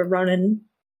afterwards where Ronan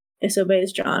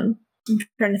disobeys Jon. I'm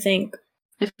trying to think.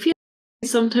 I feel he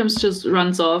sometimes just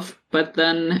runs off, but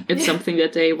then it's something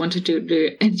that they wanted to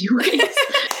do anyways.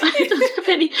 I don't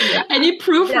have any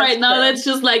proof right now. That's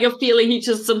just like a feeling. He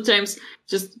just sometimes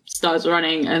just starts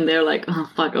running, and they're like, "Oh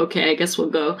fuck, okay, I guess we'll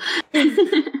go."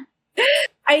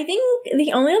 I think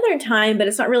the only other time, but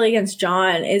it's not really against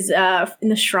Jon, is in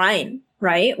the shrine,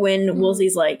 right? When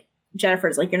Woolsey's like,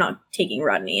 Jennifer's like, "You're not taking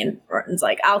Rodney," and Rodney's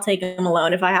like, "I'll take him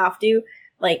alone if I have to."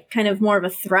 Like, kind of more of a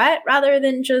threat rather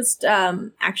than just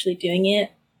actually doing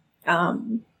it.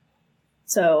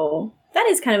 So that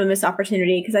is kind of a missed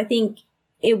opportunity, because I think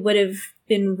it would have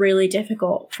been really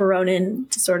difficult for Ronan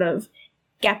to sort of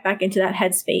get back into that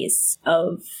headspace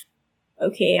of,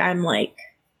 okay, I'm like,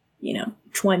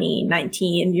 20,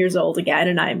 19 years old again,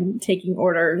 and I'm taking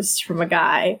orders from a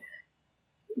guy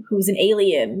who's an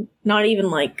alien, not even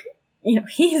like,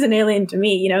 he's an alien to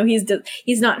me,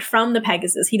 he's not from the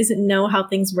Pegasus. He doesn't know how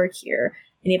things work here.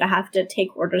 And if I have to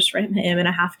take orders from him, and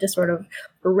I have to sort of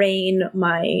rein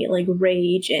my like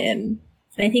rage in.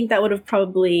 And I think that would have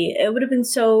it would have been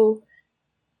so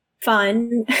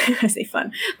fun. I say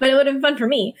fun, but it would have been fun for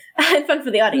me and fun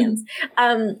for the audience,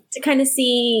 to kind of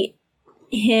see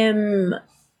him.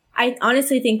 I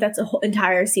honestly think that's a whole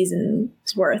entire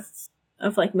season's worth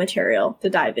of like material to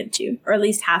dive into, or at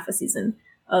least half a season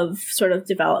of sort of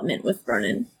development with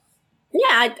Ronan.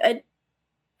 Yeah, it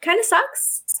kind of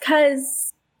sucks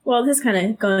because, well, this is kind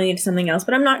of going into something else,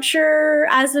 but I'm not sure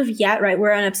as of yet, right?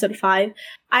 We're on episode 5.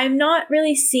 I'm not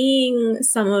really seeing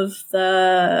some of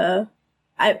the,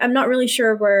 I'm not really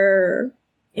sure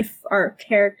if our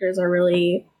characters are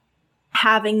really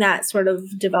having that sort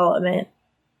of development,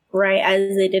 right?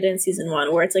 As they did in season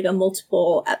 1, where it's like a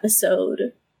multiple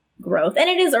episode growth. And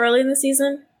it is early in the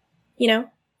season,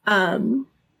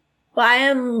 but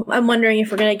I'm wondering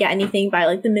if we're going to get anything by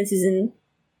like the mid-season,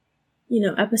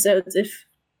 episodes, if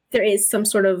there is some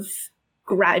sort of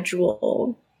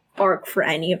gradual arc for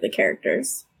any of the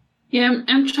characters. Yeah,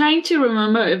 I'm trying to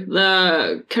remember if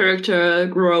the character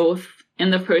growth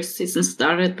in the first season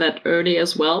started that early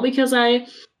as well, because I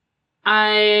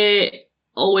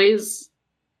always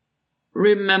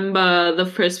remember the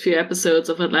first few episodes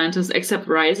of Atlantis, except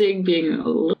Rising, being a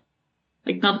little,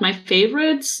 like, not my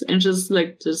favorites, and just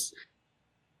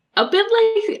a bit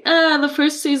like the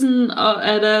first season,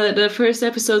 the first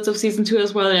episodes of season 2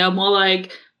 as well. They are more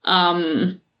like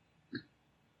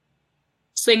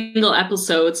single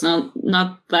episodes,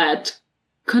 not that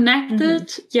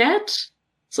connected yet.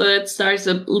 So it starts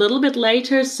a little bit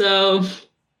later. So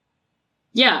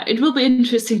yeah, it will be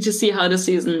interesting to see how the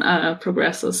season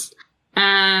progresses.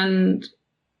 And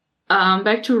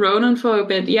back to Ronan for a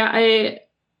bit. Yeah,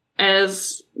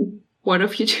 as one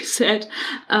of you two said,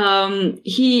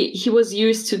 he was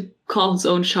used to call his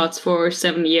own shots for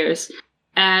 7 years,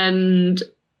 and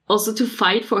also to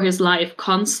fight for his life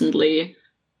constantly.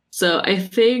 So I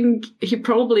think he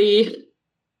probably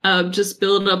just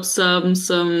built up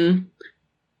some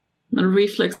not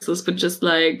reflexes, but just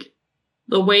like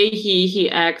the way he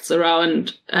acts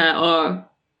around or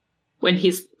when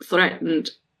he's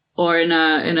threatened, or in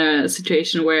a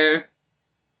situation where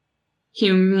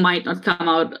he might not come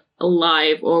out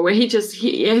alive, or where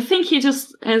I think he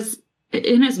just has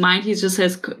in his mind, he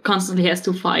just constantly has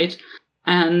to fight,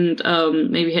 and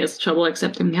maybe he has trouble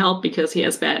accepting help because he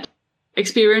has bad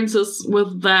experiences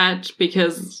with that,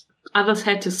 because others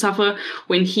had to suffer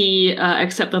when he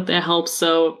accepted their help.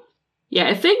 So yeah,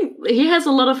 I think he has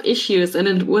a lot of issues, and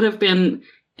it would have been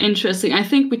interesting. I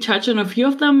think we touched on a few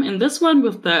of them in this one,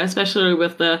 especially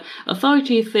with the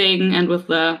authority thing, and with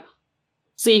the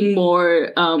seeing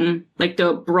more like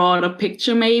the broader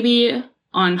picture maybe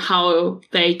on how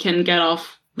they can get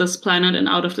off this planet and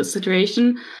out of this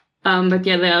situation. But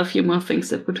yeah, there are a few more things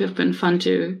that would have been fun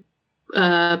to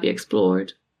be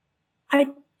explored. I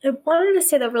wanted to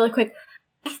say that really quick.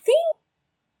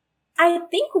 I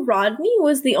think Rodney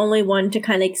was the only one to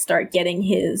kind of start getting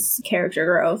his character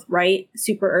growth, right?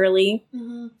 Super early.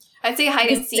 Mm-hmm. I'd say hide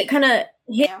and seek. It kind of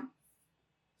hit.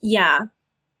 Yeah.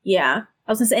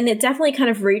 I was gonna say, and it definitely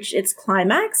kind of reached its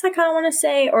climax, I kind of want to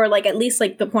say, or like at least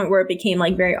like the point where it became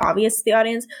like very obvious to the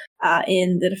audience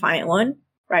in the Defiant One,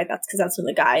 right? That's when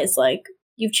the guy is like,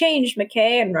 "You've changed,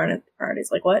 McKay," and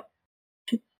Rodney's like, "What?"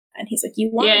 And he's like, "You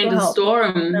want to in the help."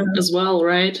 storm as well,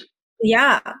 right?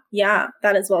 Yeah,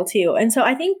 that as well too. And so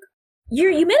I think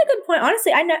you made a good point.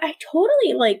 Honestly, I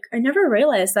totally like, I never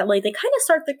realized that like they kind of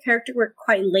start the character work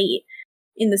quite late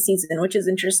in the season, which is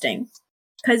interesting.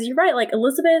 Because you're right, like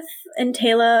Elizabeth and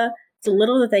Taylor, the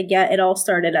little that they get, it all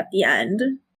started at the end.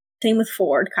 Same with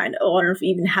Ford, kind of. Oh, I don't know if we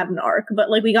even had an arc, but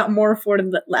like we got more of Ford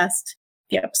in the last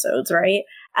few episodes, right?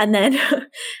 And then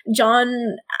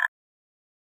John,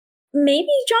 maybe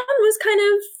John was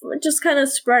kind of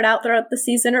spread out throughout the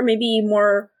season, or maybe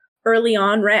more early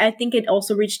on, right? I think it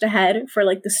also reached ahead for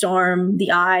like the storm,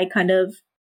 the eye, kind of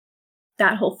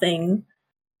that whole thing.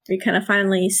 We kind of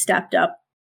finally stepped up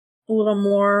a little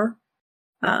more.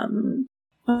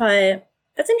 But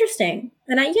that's interesting.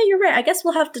 And yeah, you're right. I guess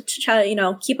we'll have to try,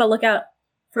 keep a lookout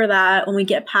for that when we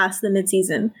get past the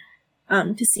midseason,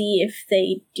 to see if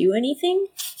they do anything.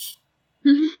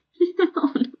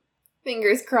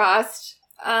 Fingers crossed.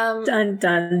 Dun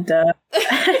dun dun.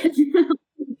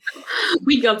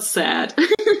 We got sad.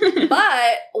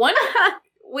 But one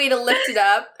way to lift it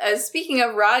up, as speaking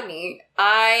of Rodney,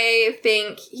 I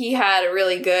think he had a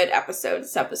really good episode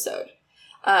this episode.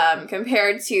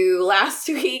 Compared to last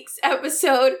week's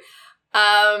episode,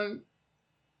 I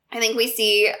think we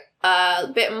see a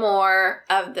bit more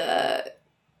of the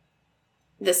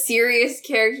serious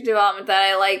character development that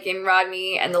I like in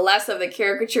Rodney, and the less of the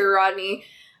caricature Rodney.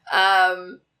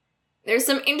 There's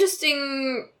some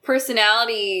interesting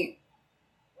personality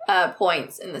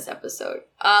points in this episode.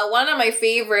 One of my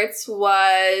favorites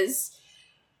was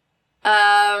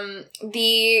I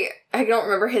don't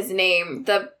remember his name,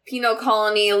 the penal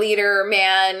colony leader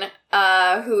man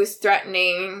who was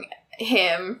threatening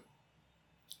him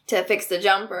to fix the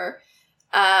jumper,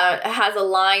 has a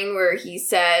line where he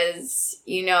says,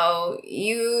 you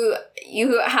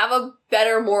have a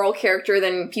better moral character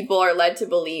than people are led to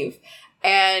believe.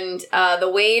 And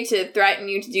the way to threaten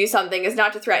you to do something is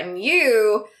not to threaten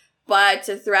you, but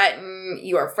to threaten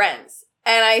your friends.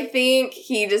 And I think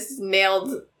he just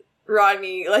nailed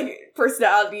Rodney,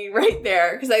 personality right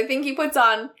there. Because I think he puts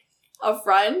on a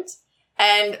front,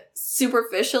 and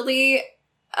superficially,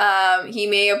 he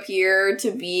may appear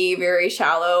to be a very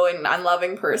shallow and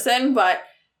unloving person, but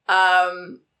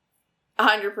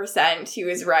 100% he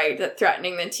was right that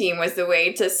threatening the team was the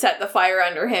way to set the fire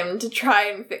under him to try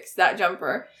and fix that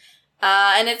jumper.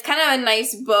 And it's kind of a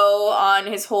nice bow on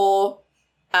his whole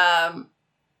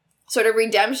sort of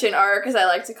redemption arc, as I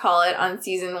like to call it, on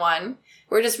season 1.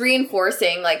 We're just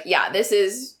reinforcing, this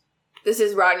is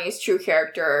Rodney's true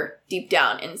character deep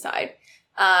down inside.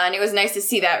 And it was nice to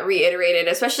see that reiterated,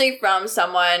 especially from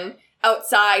someone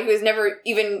outside who has never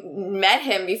even met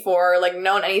him before,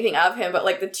 known anything of him, but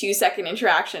the 2-second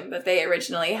interaction that they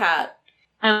originally had.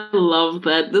 I love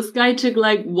that. This guy took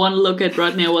one look at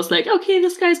Rodney and was like, okay,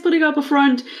 this guy's putting up a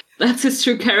front. That's his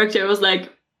true character. I was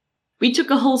like, we took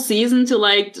a whole season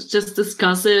to just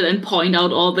discuss it and point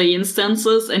out all the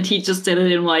instances, and he just did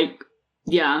it in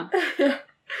yeah.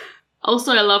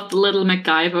 Also, I love the little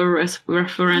MacGyver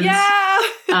reference. Yeah!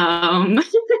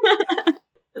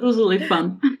 It was really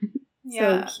fun.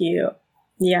 Yeah. So cute.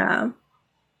 Yeah.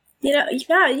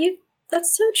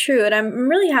 That's so true. And I'm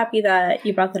really happy that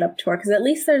you brought that up, Tor, because at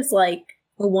least there's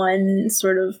one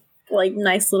sort of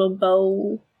nice little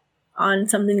bow on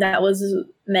something that was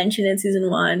mentioned in season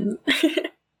 1.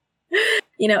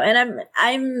 And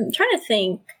I'm trying to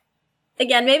think.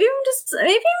 Again, maybe I'm just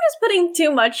putting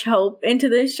too much hope into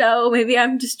this show. Maybe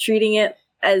I'm just treating it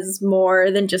as more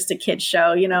than just a kid's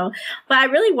show, But I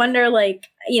really wonder,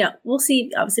 we'll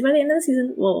see. Obviously, by the end of the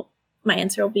season, my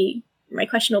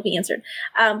question will be answered.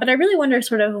 But I really wonder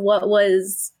sort of what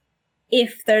was,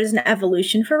 if there's an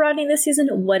evolution for Rodney this season,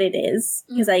 what it is,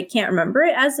 because I can't remember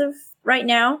it as of right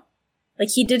now.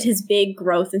 He did his big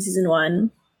growth in season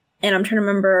 1, and I'm trying to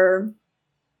remember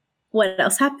what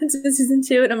else happens in season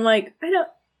 2, and I'm like, do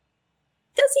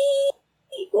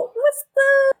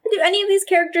any of these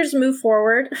characters move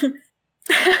forward?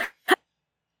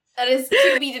 That is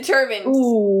to be determined.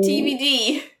 Ooh.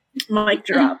 TBD. Mic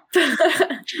drop.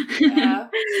 Yeah.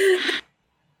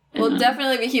 We'll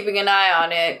definitely be keeping an eye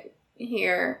on it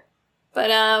here.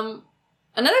 But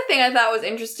another thing I thought was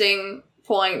interesting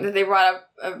point that they brought up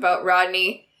about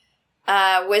Rodney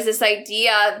was this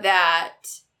idea that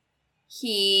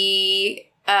he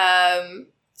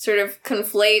sort of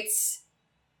conflates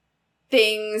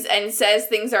things and says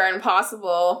things are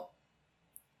impossible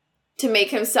to make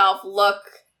himself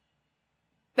look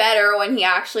better when he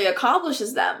actually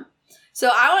accomplishes them. So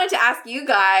I wanted to ask you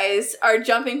guys, our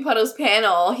Jumping Puddles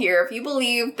panel here, if you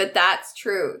believe that that's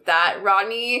true, that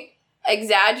Rodney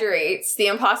exaggerates the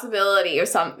impossibility of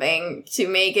something to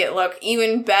make it look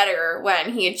even better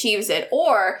when he achieves it,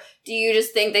 or do you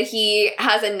just think that he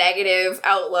has a negative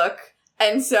outlook,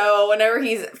 and so whenever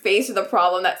he's faced with a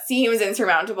problem that seems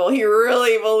insurmountable, he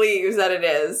really believes that it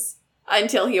is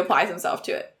until he applies himself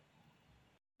to it?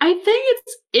 I think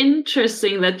it's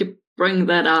interesting that you bring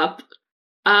that up,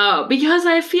 Because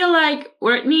I feel like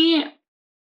Rodney,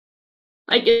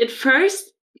 like at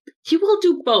first, he will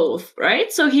do both,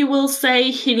 right? So he will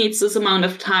say he needs this amount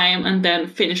of time and then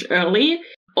finish early,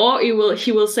 or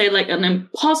he will say like an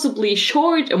impossibly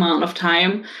short amount of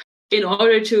time in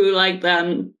order to like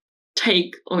then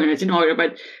take, or not in order,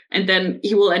 but and then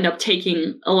he will end up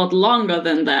taking a lot longer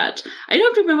than that. I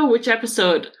don't remember which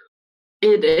episode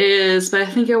it is, but I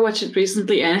think I watched it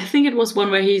recently, and I think it was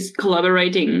one where he's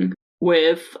collaborating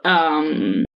with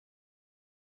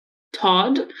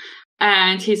Todd,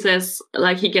 and he says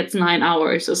like he gets 9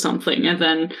 hours or something, and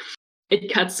then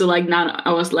it cuts to like 9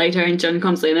 hours later, and John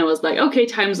comes in and was like, "Okay,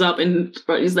 time's up," and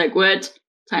Rodney's like, "What?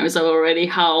 Time is up already?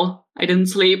 How? I didn't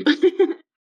sleep."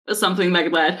 Or something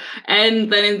like that.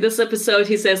 And then in this episode,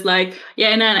 he says like, yeah,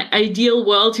 in an ideal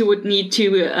world, he would need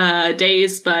 2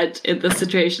 days, but in this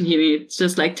situation, he needs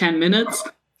just like 10 minutes.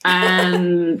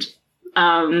 And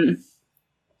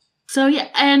so yeah,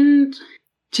 and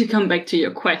to come back to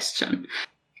your question,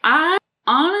 I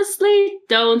honestly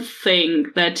don't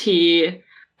think that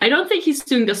I don't think he's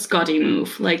doing the Scotty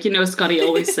move. Like, you know, Scotty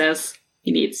always says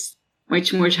he needs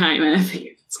much more time, and I think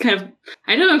it's kind of,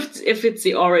 I don't know if it's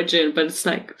the origin, but it's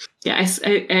like, yeah,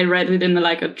 I read it in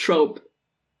like a trope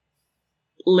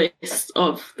list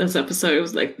of this episode. It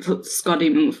was like the Scotty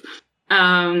move. But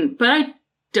I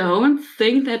don't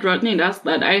think that Rodney does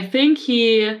that. I think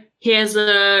he has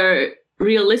a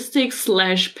realistic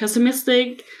 /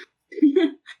 pessimistic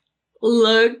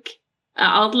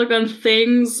outlook on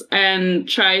things, and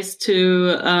tries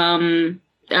to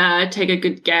take a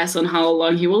good guess on how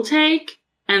long he will take.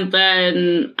 And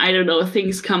then, I don't know,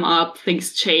 things come up,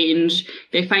 things change,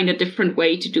 they find a different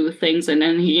way to do things, and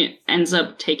then he ends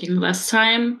up taking less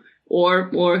time,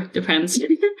 or more, depends.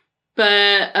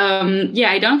 But,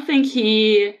 yeah, I don't think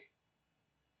he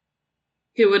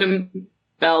would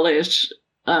embellish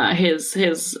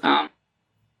his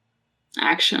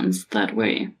actions that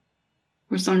way,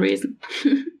 for some reason.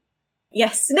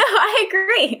 Yes, no, I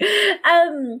agree.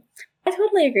 I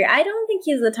totally agree. I don't think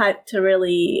he's the type to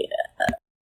really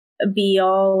be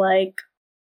all like,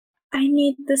 I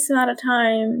need this amount of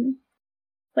time,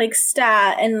 like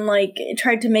stat, and like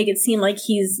tried to make it seem like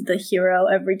he's the hero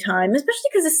every time, especially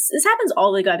because this happens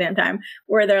all the goddamn time,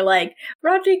 where they're like,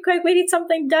 Roger, quick, we need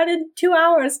something done in 2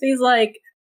 hours, and he's like,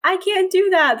 I can't do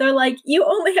that. They're like, you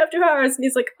only have 2 hours, and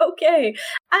he's like, okay.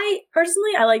 I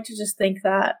like to just think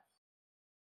that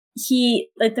he,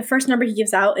 like, the first number he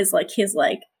gives out is like his,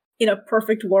 like, in a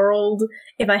perfect world,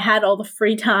 if I had all the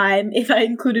free time, if I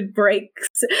included breaks.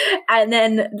 And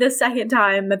then the second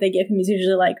time that they give him is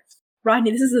usually like, Rodney,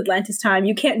 this is Atlantis time.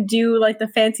 You can't do like the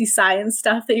fancy science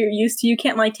stuff that you're used to. You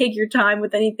can't like take your time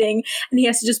with anything. And he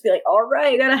has to just be like, all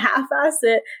right, I gotta half-ass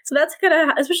it. So that's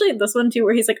kind of, especially this one too,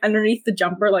 where he's like underneath the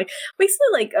jumper, like basically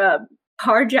like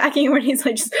carjacking, where he's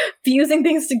like just fusing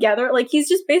things together. Like he's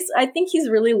just I think he's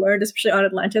really learned, especially on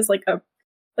Atlantis, like a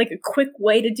quick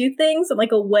way to do things, and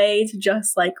like a way to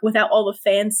just like, without all the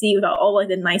fancy, without all like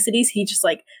the niceties, he just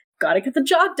like gotta get the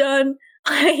job done,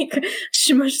 like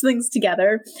smush things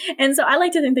together. And so I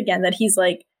like to think again that he's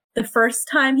like, the first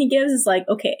time he gives is like,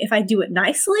 okay, if I do it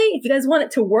nicely, if you guys want it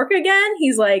to work again,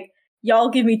 he's like, y'all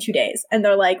give me 2 days. And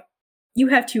they're like, you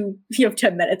have 10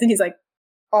 minutes. And he's like,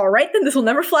 all right, then this will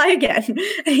never fly again.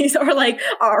 And he's like,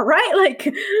 all right, like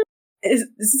this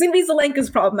is gonna be Zelenka's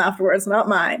problem afterwards, not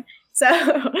mine. So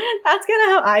that's kind of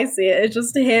how I see it. It's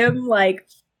just him, like,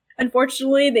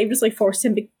 unfortunately, they've just like forced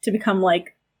him to become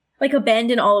like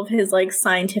abandon all of his like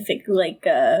scientific like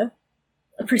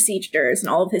procedures and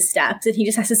all of his steps, and he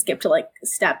just has to skip to like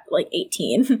step like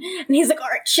 18. And he's like, all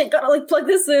right, shit, gotta like plug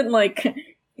this in, like,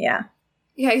 yeah.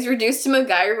 Yeah, he's reduced to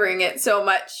MacGyvering it so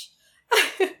much,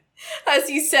 as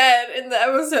he said in the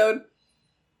episode.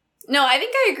 No, I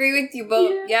think I agree with you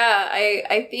both. Yeah,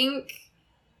 I think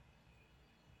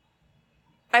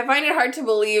I find it hard to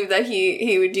believe that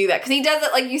he would do that, because he does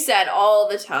it, like you said, all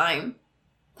the time.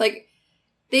 Like,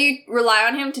 they rely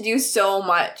on him to do so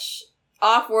much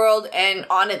off-world and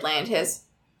on Atlantis.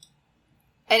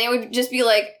 And it would just be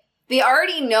like, they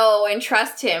already know and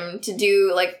trust him to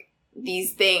do, like,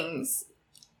 these things.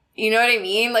 You know what I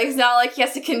mean? Like, it's not like he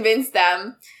has to convince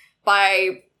them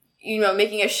by, you know,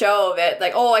 making a show of it.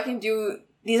 Like, oh, I can do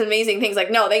these amazing things. Like,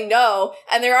 no, they know,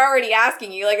 and they're already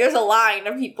asking you. Like, there's a line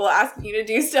of people asking you to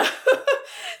do stuff.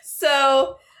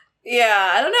 So,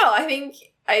 yeah, I don't know.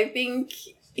 I think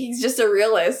he's just a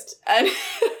realist, and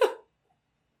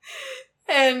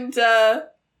and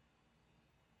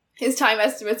his time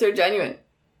estimates are genuine.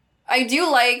 I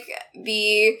do like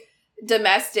the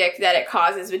domestic that it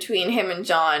causes between him and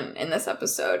John in this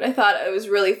episode. I thought it was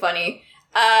really funny,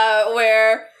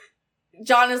 where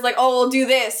John is like, oh, we'll do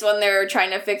this when they're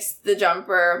trying to fix the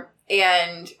jumper.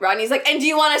 And Rodney's like, and do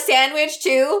you want a sandwich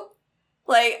too?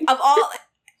 Like, of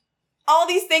all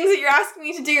these things that you're asking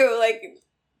me to do, like,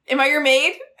 am I your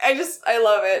maid? I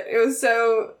love it. It was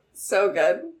so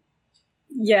good.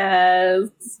 Yes.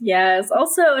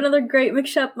 Also, another great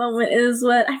McShep moment is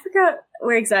when, I forgot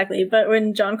where exactly, but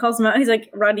when John calls him out, he's like,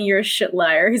 Rodney, you're a shit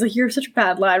liar. He's like, you're such a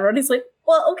bad liar. Rodney's like,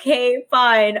 well, okay,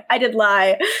 fine, I did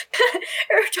lie.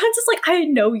 John's just like, I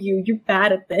know you, you're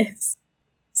bad at this.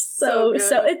 So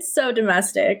it's so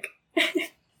domestic.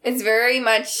 It's very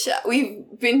much, we've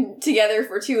been together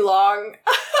for too long.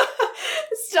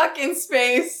 Stuck in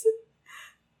space.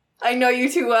 I know you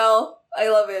too well. I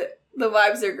love it. The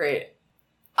vibes are great.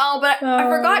 Oh, but I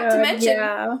forgot to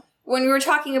mention, when we were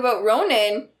talking about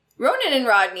Ronan and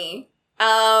Rodney,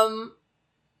 the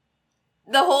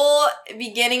whole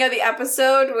beginning of the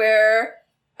episode where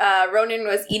Ronan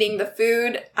was eating the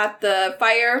food at the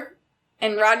fire,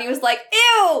 and Rodney was like,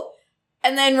 ew!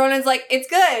 And then Ronan's like, it's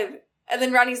good. And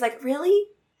then Rodney's like, really?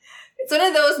 It's one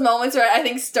of those moments where I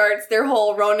think starts their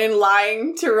whole Ronan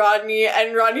lying to Rodney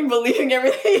and Rodney believing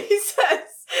everything he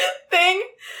says thing.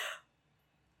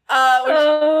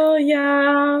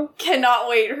 Yeah. Cannot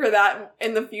wait for that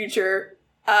in the future.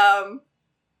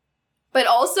 But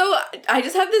also, I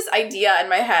just have this idea in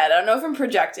my head. I don't know if I'm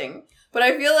projecting, but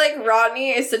I feel like Rodney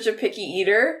is such a picky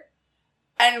eater,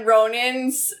 and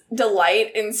Ronan's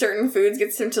delight in certain foods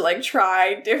gets him to, like,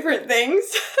 try different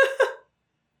things.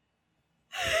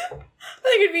 I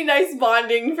think it'd be nice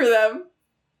bonding for them.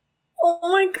 Oh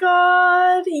my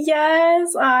god,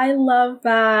 yes, I love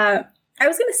that. I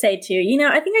was gonna say too,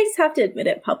 I think I just have to admit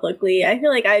it publicly. I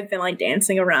feel like I've been like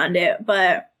dancing around it,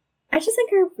 but I just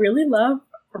think I really love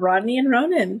Rodney and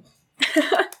Ronan.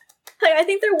 Like, I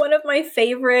think they're one of my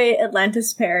favorite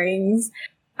Atlantis pairings.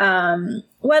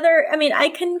 I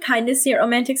can kind of see it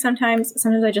romantic sometimes.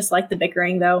 Sometimes I just like the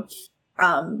bickering though.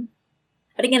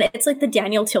 But again, it's like the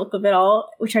Daniel Tilk of it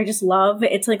all, which I just love.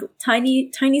 It's like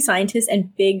tiny scientists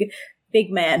and big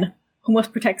men who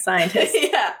must protect scientists.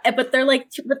 Yeah. But they're like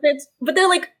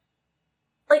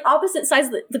opposite sides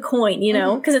of the coin,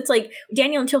 Because it's like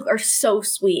Daniel and Tilk are so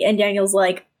sweet, and Daniel's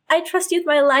like, I trust you with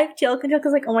my life, Tilk. And Tilk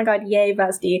is like, oh my god, yay,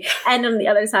 bestie. And on the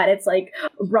other side, it's like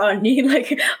Rodney,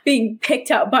 like, being picked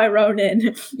up by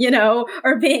Ronan,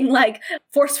 or being, like,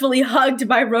 forcefully hugged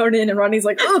by Ronan. And Rodney's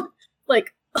like, oh,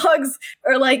 like, hugs,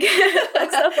 or, like,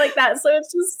 stuff like that. So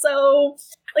it's just so,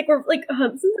 like, we're, like,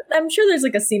 I'm sure there's,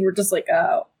 like, a scene where just, like,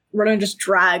 Ronan just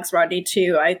drags Rodney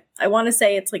too. I want to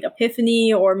say it's, like,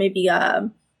 Epiphany, or maybe,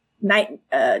 the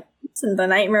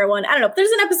Nightmare one. I don't know.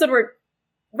 There's an episode where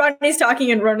Rodney's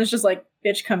talking and Ronan's just like,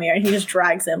 bitch, come here. And he just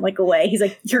drags him, like, away. He's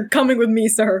like, you're coming with me,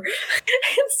 sir.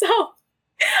 And so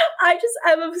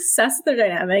I'm obsessed with their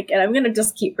dynamic, and I'm going to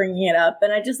just keep bringing it up.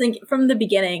 And I just think from the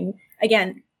beginning,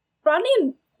 again, Rodney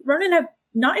and Ronan have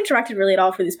not interacted really at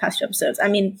all for these past two episodes. I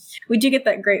mean, we do get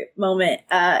that great moment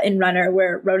in Runner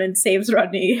where Ronan saves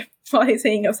Rodney while he's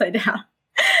hanging upside down.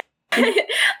 They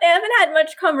haven't had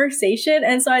much conversation,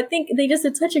 and so I think they just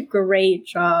did such a great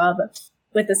job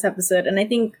with this episode. And I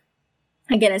think,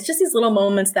 again, it's just these little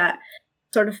moments that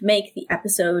sort of make the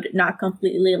episode not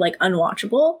completely, like,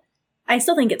 unwatchable. I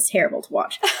still think it's terrible to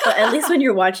watch, but at least when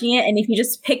you're watching it, and if you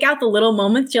just pick out the little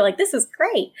moments, you're like, this is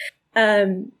great.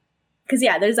 Because,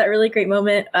 yeah, there's that really great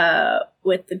moment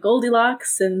with the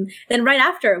Goldilocks, and then right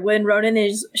after, when Ronan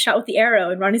is shot with the arrow,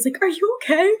 and Ronnie's like, are you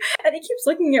okay? And he keeps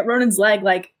looking at Ronan's leg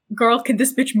like, girl, can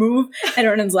this bitch move? And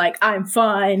Ronan's like, I'm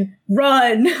fine,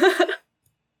 run.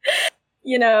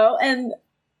 And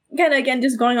again,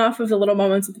 just going off of the little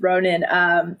moments with Ronan,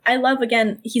 I love,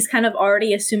 again, he's kind of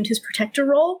already assumed his protector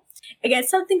role. Again,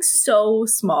 it's something so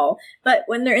small, but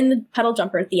when they're in the puddle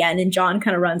jumper at the end and John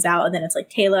kind of runs out, and then it's like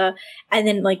Taylor, and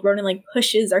then like Ronan like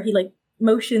pushes, or he like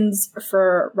motions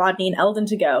for Rodney and Eldon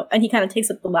to go, and he kind of takes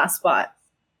up the last spot.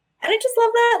 And I just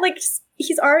love that. Like,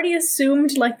 he's already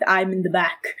assumed, like, that I'm in the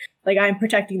back. Like, I'm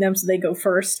protecting them so they go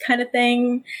first kind of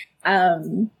thing.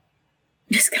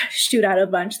 Just gotta shoot out a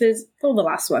bunch. There's the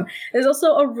last one. There's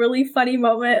also a really funny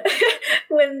moment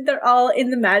when they're all in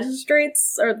the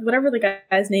magistrates, or whatever the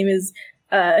guy's name is,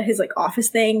 his like office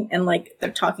thing, and like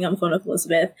they're talking on the phone with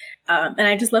Elizabeth. And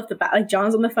I just left like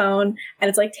John's on the phone, and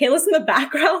it's like Taylor's in the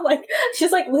background, like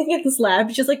she's like looking at this lamp,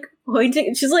 she's like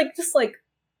pointing, she's like just like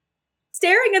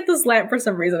staring at this lamp for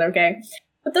some reason, okay?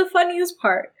 But the funniest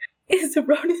part is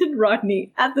Ronan and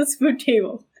Rodney at this food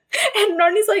table. And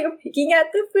Rodney's like picking at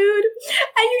the food.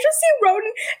 And you just see Ronan.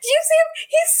 Do you see him?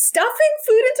 He's stuffing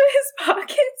food into his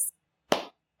pockets.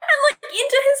 And like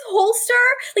into his holster.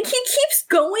 Like he keeps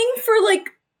going for like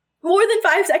more than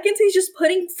 5 seconds, he's just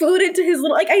putting food into his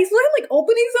little, like, I saw him, like,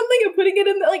 opening something and putting it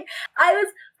in the, like, I was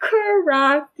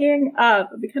cracking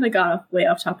up. We kind of got way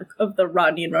off topic of the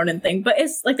Rodney and Ronan thing, but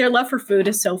it's, like, their love for food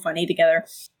is so funny together.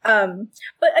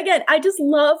 But again, I just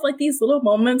love, like, these little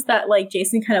moments that, like,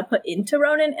 Jason kind of put into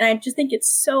Ronan, and I just think it's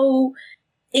so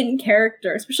in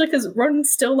character, especially because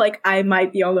Ronan's still, like, I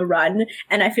might be on the run,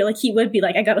 and I feel like he would be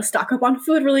like, I gotta stock up on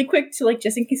food really quick to, like,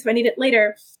 just in case if I need it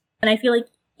later. And I feel like,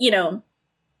 you know,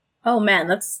 oh man,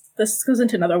 this goes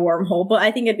into another wormhole, but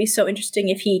I think it'd be so interesting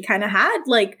if he kind of had,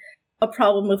 like, a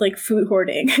problem with, like, food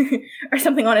hoarding or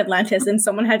something on Atlantis, and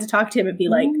someone had to talk to him and be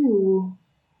like, Ooh.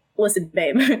 listen,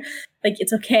 babe, like,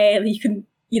 it's okay, you can,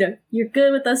 you know, you're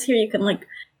good with us here, you can, like,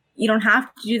 you don't have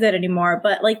to do that anymore.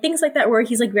 But, like, things like that where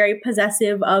he's, like, very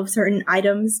possessive of certain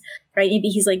items, right? Maybe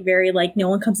he's, like, very, like, no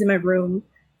one comes in my room,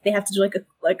 they have to do,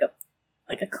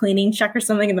 like a cleaning check or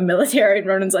something in the military, and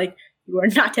Ronan's like, you are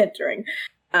not entering.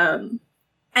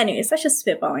 Anyways, that's just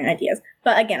spitballing ideas.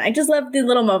 But again, I just love the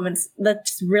little moments that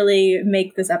just really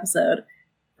make this episode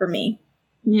for me.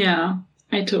 Yeah,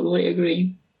 I totally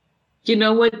agree. You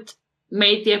know what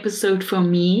made the episode for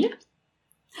me?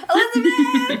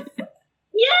 Elizabeth!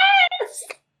 Yes!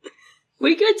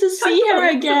 We get to see her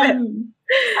again.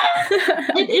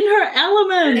 And in her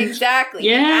element. Exactly.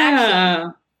 In action. Yeah.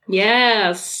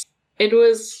 Yes. It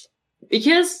was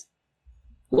because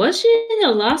was she in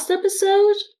the last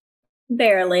episode?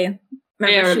 Barely.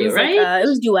 Remember, Barely, she was right? Like, it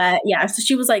was duet. Yeah, so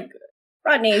she was like,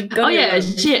 Rodney, go. Oh to your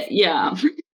yeah, room." yeah.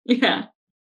 Yeah.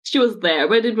 She was there,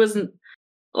 but it wasn't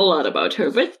a lot about her.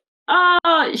 But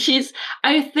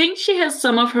I think she has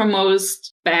some of her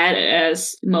most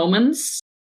badass moments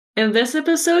in this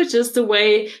episode, just the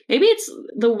way, maybe it's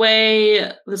the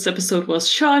way this episode was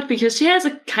shot, because she has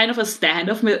a kind of a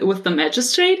standoff with the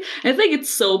magistrate. I think it's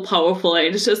so powerful,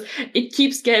 and it's just, it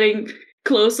keeps getting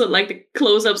closer, like the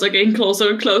close-ups are getting closer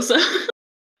and closer.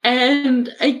 And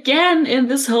again, in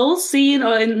this whole scene,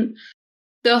 or in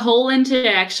the whole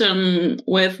interaction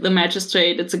with the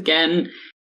magistrate, it's again,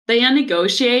 they are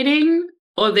negotiating,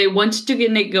 or they want to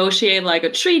negotiate like a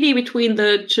treaty between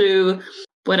the two,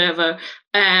 whatever.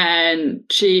 And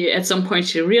she, at some point,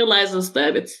 she realizes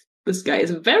that this guy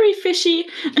is very fishy,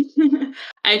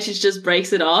 and she just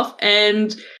breaks it off.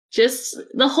 And just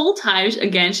the whole time,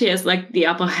 again, she has like the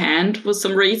upper hand for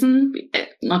some reason,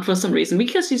 not for some reason,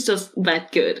 because she's just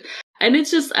that good. And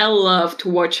it's just, I love to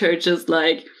watch her just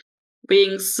like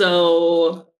being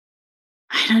so,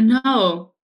 I don't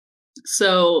know,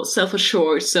 so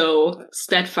self-assured, so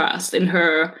steadfast in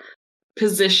her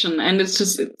position. And it's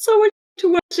just, it's so much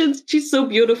to watch it. She's so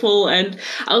beautiful. And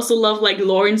I also love like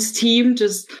Lauren's team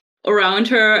just around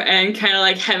her and kind of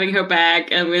like having her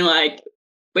back and being like,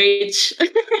 wait,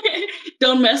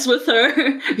 don't mess with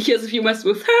her, because if you mess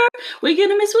with her, we're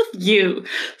gonna mess with you.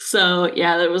 So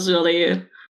yeah, that was really,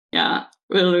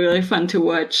 really fun to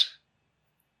watch.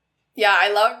 Yeah,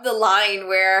 I loved the line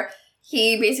where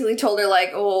he basically told her,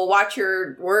 like, oh, watch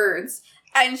your words.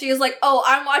 And she was like, oh,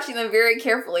 I'm watching them very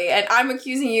carefully, and I'm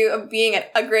accusing you of being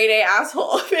a grade A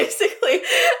asshole, basically. And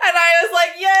I was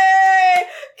like, yay!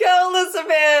 Go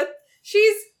Elizabeth!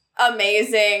 She's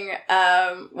amazing,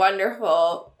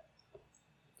 wonderful.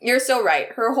 You're so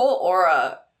right. Her whole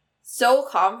aura, so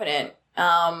confident,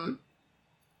 the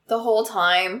whole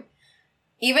time.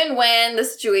 Even when the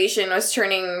situation was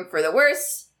turning for the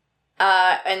worse,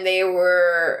 and they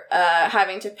were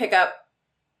having to pick up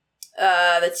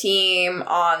the team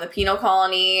on the penal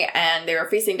colony, and they were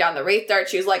facing down the Wraith Dart,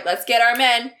 she was like, let's get our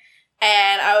men.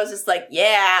 And I was just like,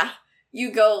 yeah,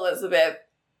 you go, Elizabeth.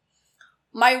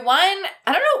 My one,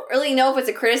 I don't really know if it's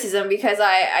a criticism, because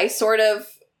I sort of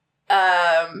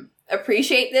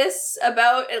appreciate this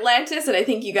about Atlantis, and I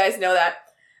think you guys know that.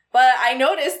 But I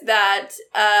noticed that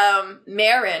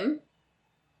Marin,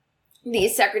 the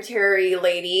secretary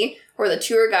lady, or the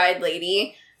tour guide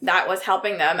lady that was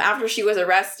helping them after she was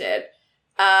arrested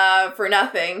for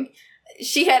nothing,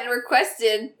 she had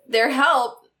requested their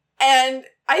help, and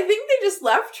I think they just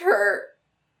left her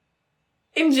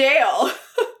in jail.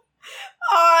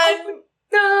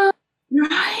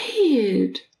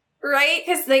 Right?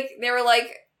 Because they were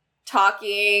like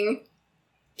talking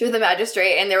to the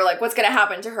magistrate, and they were like, what's gonna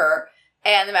happen to her?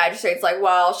 And the magistrate's like,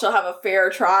 well, she'll have a fair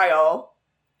trial,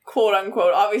 quote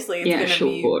unquote. Obviously it's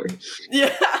gonna be,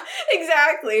 yeah,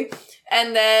 exactly.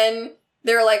 And then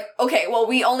they were like, okay, well,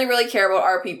 we only really care about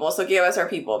our people, so give us our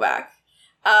people back.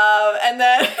 And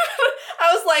then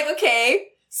I was like, okay,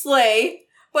 slay.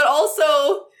 But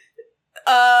also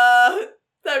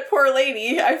that poor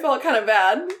lady, I felt kind of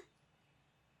bad.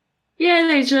 Yeah,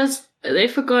 they just they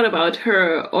forgot about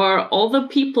her or all the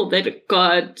people that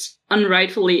got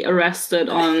unrightfully arrested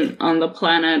on the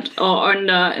planet or in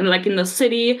the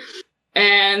city.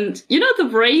 And the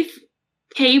Wraith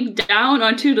came down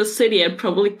onto the city and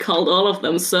probably killed all of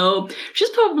them. So she's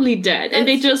probably dead. And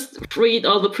they just freed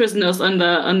all the prisoners on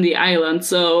the island.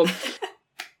 So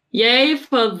yay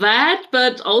for that.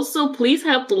 But also please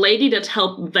help the lady that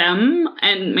helped them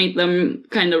and made them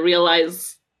kind of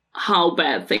realize how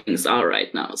bad things are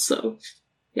right now. So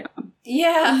yeah.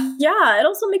 Yeah, it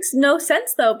also makes no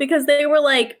sense though, because they were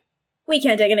like, we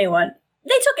can't take anyone.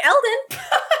 They took Eldon.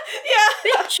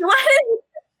 Bitch, why didn't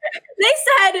they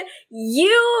said,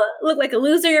 you look like a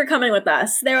loser, you're coming with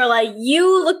us. They were like,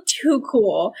 you look too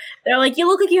cool. They're like, you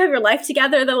look like you have your life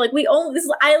together. They're like, this is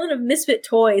an island of misfit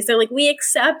toys. They're like, we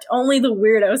accept only the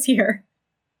weirdos here.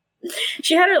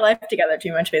 She had her life together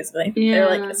too much, basically. Yeah. They're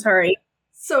like, sorry.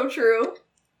 So true.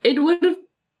 It would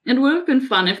have been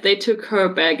fun if they took her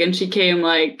back and she came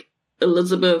like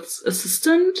Elizabeth's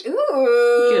assistant.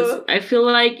 Ooh. Because I feel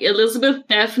like Elizabeth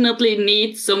definitely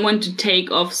needs someone to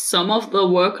take off some of the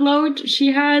workload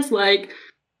she has. Like,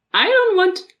 I don't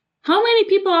want... How many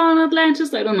people are on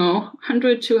Atlantis? I don't know.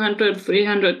 100, 200,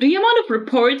 300. The amount of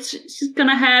reports she's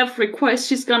gonna have, requests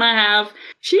she's gonna have.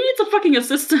 She needs a fucking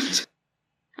assistant.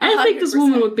 I think this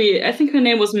woman would be... I think her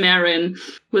name was Marin.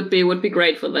 Would be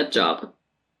great for that job.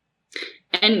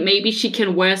 And maybe she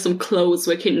can wear some clothes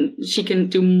where she can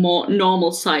do more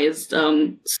normal-sized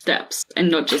steps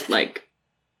and not just like...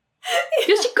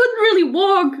 Because she couldn't really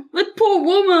walk! That poor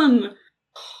woman!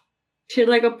 She had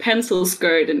like a pencil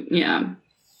skirt and yeah.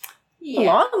 A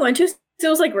long one too. So it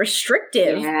was like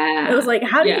restrictive. Yeah. It was like,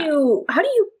 how do you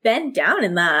bend down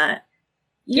in that?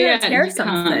 You're gonna tear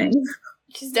something.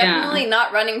 She's definitely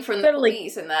not running from the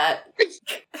police in that.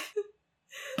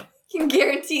 Can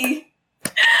guarantee.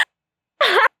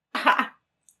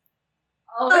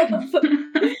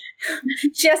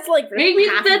 She has to like maybe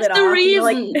that's the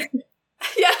reason.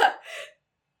 Yeah.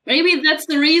 Maybe that's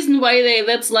the reason why they're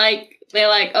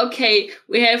like, okay,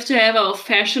 we have to have our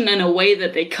fashion in a way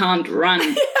that they can't run.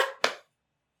 Yeah.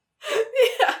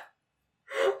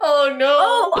 Oh no.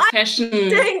 Oh,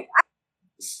 fashion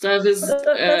stuff is that's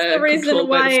the reason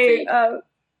why.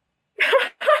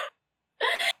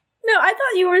 No, I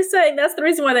thought you were saying that's the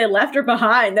reason why they left her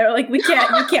behind. They were like, you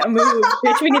can't move,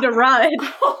 bitch. We need to run.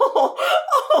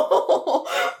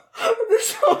 That's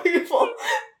so evil.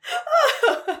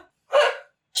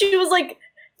 She was like,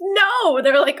 no.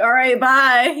 They were like, all right,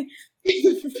 bye.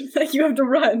 Like, you have to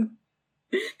run.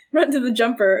 Run to the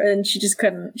jumper. And she just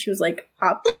couldn't. She was like,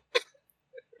 hop.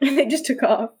 And they just took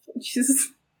off.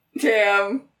 She's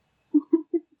damn.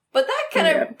 But that kind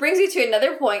of brings you to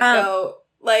another point, though.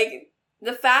 Like,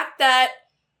 the fact that,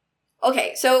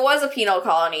 okay, so it was a penal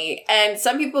colony, and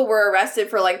some people were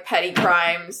arrested for, like, petty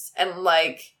crimes, and,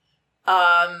 like,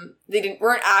 they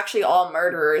weren't actually all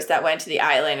murderers that went to the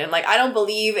island. And, like, I don't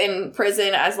believe in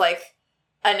prison as, like,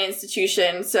 an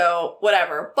institution, so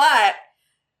whatever. But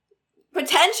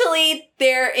potentially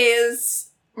there is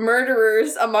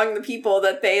murderers among the people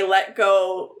that they let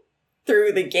go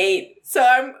through the gate. So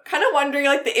I'm kind of wondering,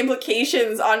 like, the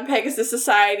implications on Pegasus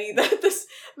Society that this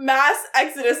mass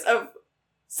exodus of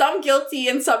some guilty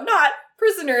and some not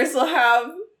prisoners will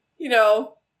have,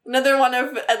 another one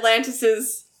of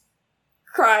Atlantis's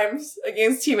crimes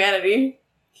against humanity.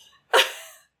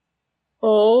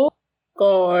 Oh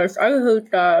gosh, I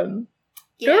hate them.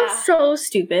 Yeah. They're so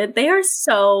stupid. They don't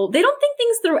think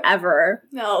things through ever.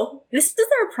 No. This is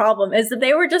their problem, is that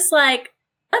they were just like,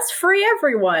 let's free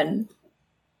everyone.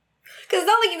 Because it's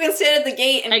not like you can stand at the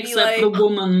gate and except be like... the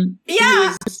woman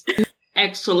yeah! who is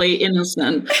actually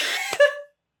innocent.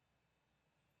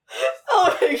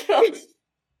 Oh my god.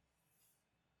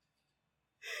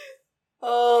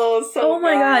 Oh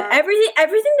my god.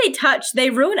 Everything they touch, they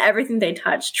ruin everything they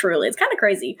touch, truly. It's kind of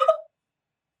crazy.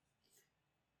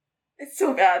 It's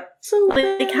so bad. So,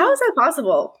 like, how is that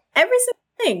possible? Every single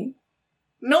thing.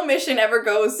 No mission ever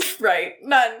goes right.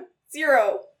 None.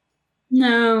 Zero.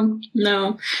 No.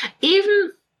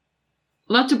 Even,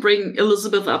 not to bring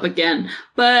Elizabeth up again,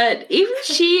 but even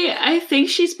I think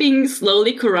she's being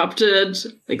slowly corrupted.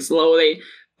 Like, slowly.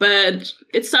 But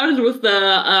it started with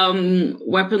the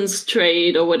weapons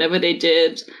trade or whatever they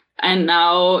did. And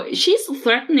now she's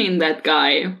threatening that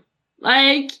guy.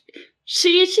 Like,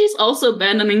 she's also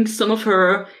abandoning some of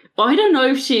her... I don't know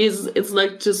if it's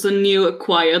like just a new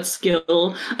acquired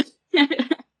skill.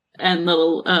 And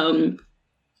little...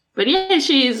 But yeah,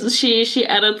 she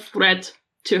added threat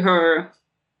to her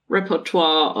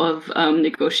repertoire of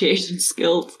negotiation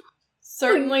skills.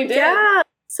 Certainly did. Yeah,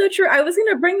 so true. I was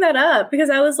going to bring that up because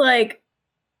I was like,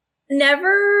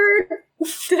 never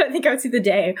did I think I would see the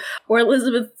day where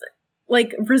Elizabeth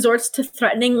like resorts to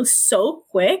threatening so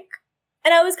quick.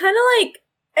 And I was kind of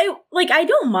I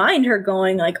don't mind her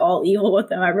going like all evil with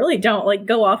them. I really don't. Like,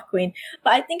 go off, Queen.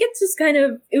 But I think it was just kind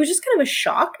of a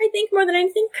shock, I think, more than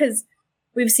anything, because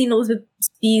we've seen Elizabeth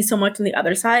be so much on the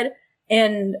other side.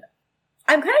 And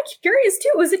I'm kind of curious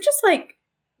too. Was it just like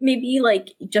maybe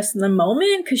like just in the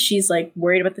moment because she's like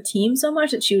worried about the team so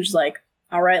much that she was like,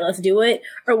 all right, let's do it?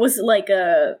 Or was it like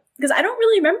because I don't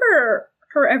really remember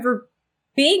her ever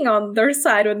being on their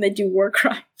side when they do war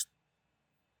crimes.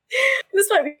 This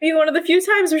might be one of the few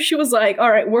times where she was like, all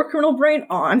right, war criminal brain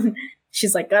on.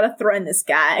 She's like, gotta threaten this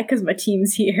guy because my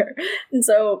team's here. And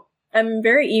so I'm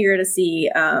very eager to see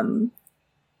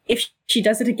if she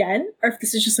does it again or if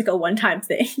this is just like a one-time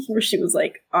thing where she was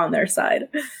like on their side.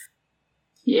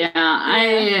 Yeah,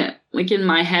 I like in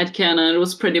my head canon, it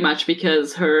was pretty much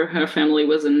because her family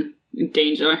was in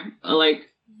danger. Like,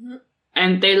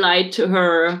 and they lied to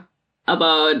her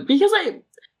about because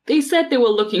they said they were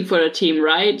looking for a team,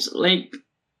 right? Like,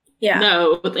 yeah,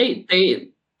 no, they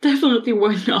definitely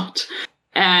were not,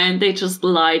 and they just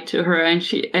lied to her. And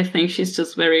I think she's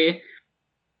just very.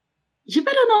 You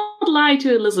better not lie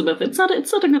to Elizabeth. It's not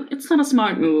a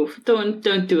smart move. Don't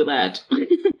do that.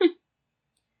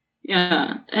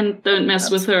 Yeah, and don't mess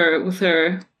with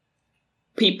her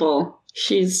people.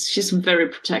 She's very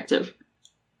protective.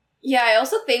 Yeah, I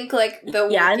also think like the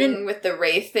working with the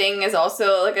Wraith thing is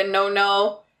also like a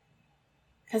no-no.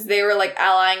 Because they were like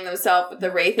allying themselves with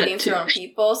the Wraith against their own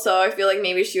people. So I feel like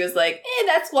maybe she was like,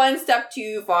 that's one step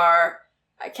too far.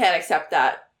 I can't accept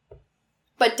that.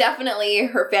 But definitely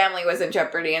her family was in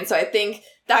jeopardy. And so I think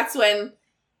that's when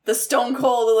the Stone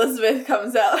Cold Elizabeth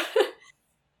comes out.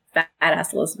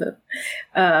 Badass Elizabeth.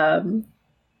 And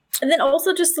then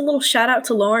also just a little shout out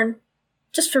to Lorne.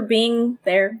 Just for being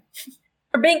there.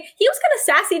 He was kind of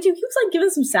sassy too. He was like giving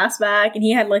some sass back. And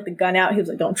he had like the gun out. He was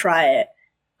like, don't try it.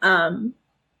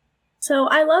 So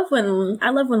I love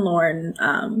when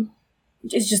Lorne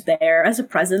is just there as a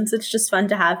presence. It's just fun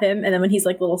to have him. And then when he's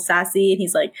like a little sassy and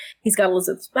he's got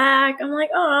Elizabeth's back, I'm like,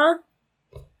 aw.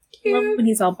 I love when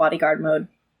he's all bodyguard mode.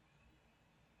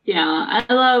 Yeah,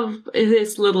 I love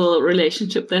his little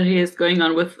relationship that he is going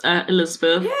on with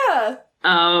Elizabeth. Yeah.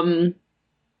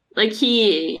 Like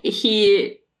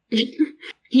he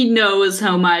knows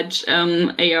how much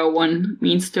AR1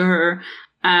 means to her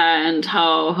and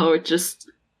how it just.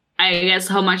 I guess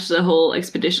how much the whole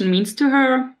expedition means to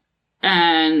her.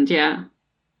 And yeah,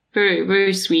 very,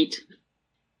 very sweet.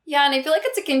 Yeah, and I feel like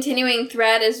it's a continuing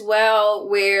thread as well,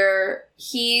 where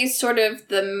he's sort of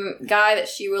the guy that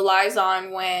she relies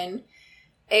on when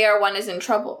AR1 is in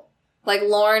trouble. Like,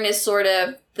 Lorne is sort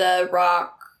of the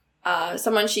rock,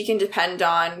 someone she can depend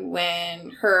on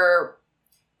when her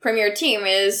premier team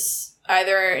is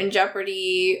either in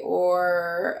jeopardy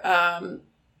or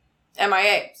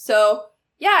MIA. So,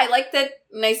 yeah, I like that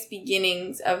nice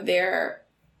beginnings of their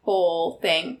whole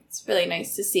thing. It's really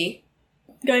nice to see.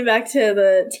 Going back to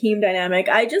the team dynamic,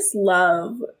 I just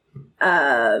love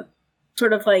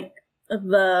sort of like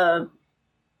the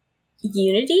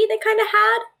unity they kind of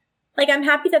had. Like, I'm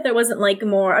happy that there wasn't like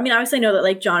more. I mean, obviously I know that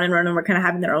like John and Ronan were kind of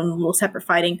having their own little separate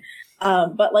fighting.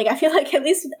 But like, I feel like at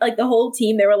least like the whole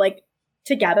team, they were like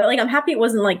together. Like, I'm happy it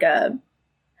wasn't like I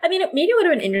mean, maybe it would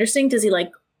have been interesting to see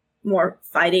like more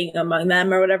fighting among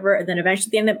them or whatever. And then eventually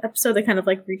at the end of the episode, they kind of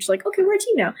like reached like, okay, we're a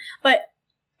team now. But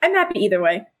I'm happy either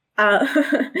way.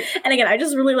 And again, I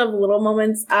just really love the little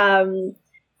moments.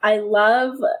 I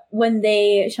love when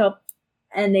they show up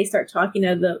and they start talking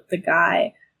to the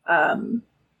guy, the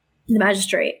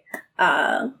magistrate,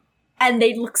 and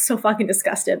they look so fucking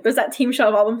disgusted. There's that team shot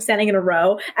of all of them standing in a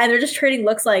row, and they're just trading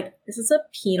looks like, this is a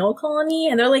penal colony,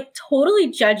 and they're like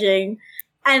totally judging,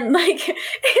 and like,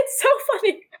 it's so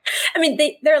funny. I mean,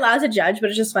 they're allowed to judge, but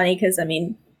it's just funny because, I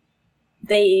mean,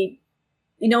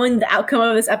 knowing the outcome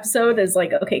of this episode is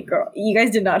like, okay, girl, you guys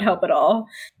did not help at all.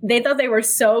 They thought they were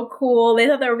so cool. They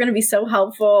thought they were going to be so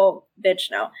helpful.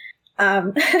 Bitch, no.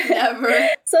 Never.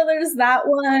 So there's that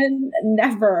one.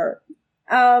 Never.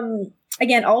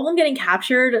 Again, all of them getting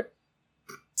captured.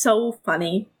 So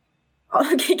funny.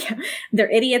 They're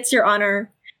idiots, Your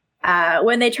Honor.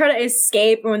 When they try to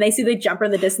escape, or when they see the jumper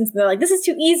in the distance, and they're like, this is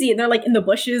too easy. And they're like in the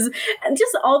bushes. And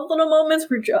just all the little moments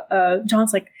where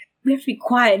John's like, we have to be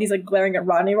quiet. And he's like glaring at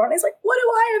Rodney. Rodney's like, what do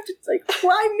I have to, like,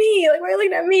 why me? Like, why are you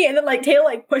looking at me? And then like Taylor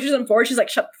like pushes him forward. She's like,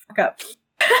 shut the fuck up.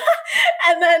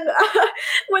 And then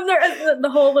when they're the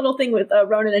whole little thing with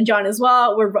Ronan and John as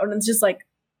well, where Ronan's just like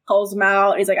calls him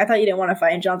out. He's like, I thought you didn't want to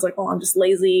fight. And John's like, oh, I'm just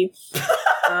lazy.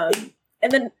 And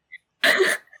then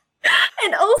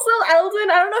And also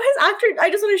Eldon, I don't know his actor. I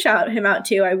just want to shout him out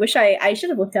too. I wish I should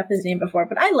have looked up his name before,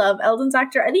 but I love Eldon's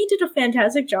actor. I think he did a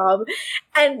fantastic job.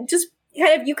 And just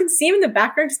kind of, you can see him in the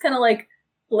background, just kind of like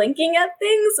blinking at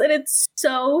things, and it's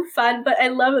so fun. But I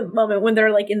love the moment when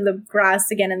they're like in the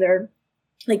grass again, and they're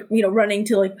like, you know, running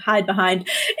to like hide behind,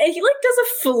 and he like does a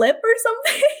flip or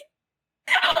something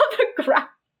on the ground.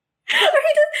 Or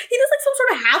he does like some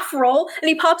sort of half roll, and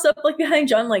he pops up like behind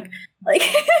John, like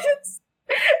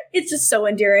it's just so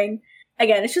endearing.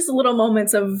 Again, it's just little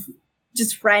moments of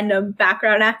just random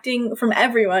background acting from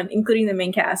everyone, including the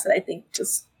main cast, that I think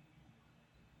just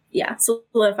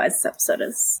solidifies this episode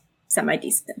as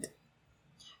semi-decent.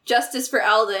 Justice for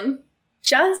Eldon.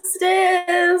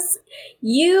 Justice!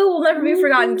 You will never be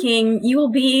forgotten, King. You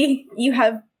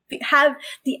have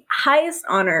the highest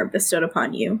honor bestowed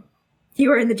upon you.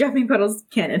 You are in the Jumping Puddles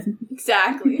canon.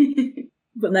 Exactly.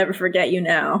 We'll never forget you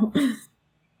now.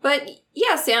 But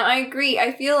yeah, Sam, I agree.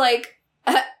 I feel like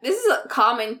this is a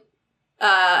common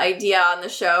idea on the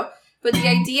show, but the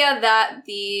idea that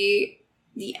the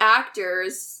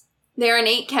actors, their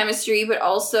innate chemistry, but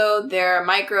also their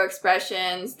micro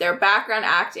expressions, their background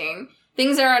acting,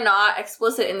 things that are not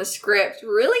explicit in the script,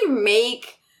 really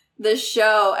make the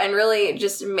show and really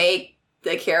just make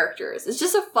the characters. It's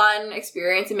just a fun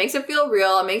experience. It makes it feel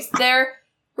real. It makes their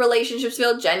relationships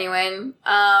feel genuine.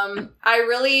 I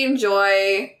really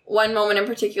enjoy one moment in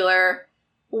particular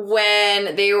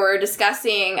when they were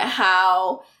discussing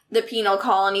how the penal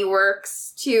colony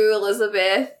works to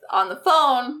Elizabeth on the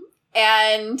phone,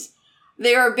 and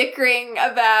they were bickering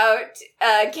about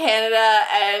Canada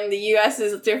and the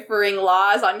US's differing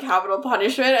laws on capital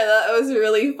punishment, and that was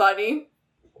really funny.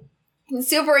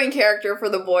 Super in character for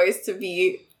the boys to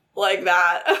be like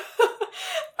that.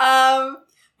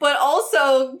 But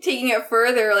also taking it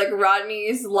further, like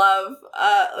Rodney's love,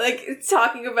 like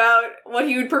talking about what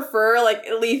he would prefer, like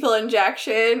lethal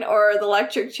injection or the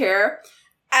electric chair.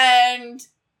 And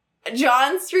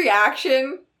John's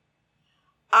reaction,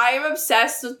 I am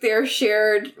obsessed with their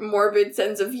shared morbid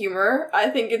sense of humor. I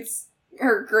think it's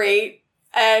great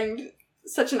and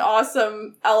such an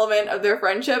awesome element of their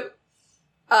friendship.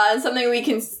 And something we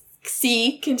can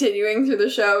see continuing through the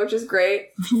show, which is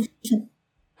great.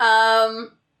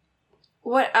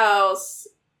 What else?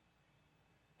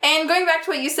 And going back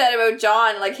to what you said about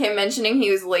John, like him mentioning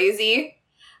he was lazy,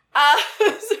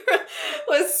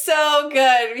 was so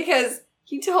good because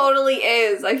he totally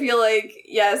is. I feel like,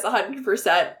 yes,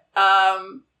 100%.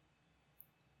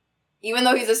 Even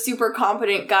though he's a super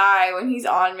competent guy when he's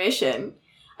on mission,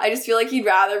 I just feel like he'd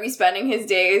rather be spending his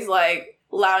days, like,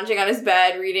 lounging on his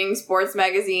bed, reading sports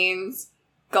magazines,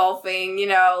 golfing, you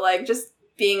know, like, just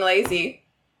being lazy.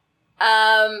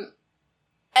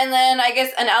 And then I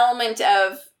guess an element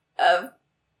of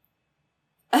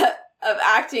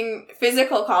acting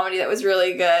physical comedy that was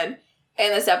really good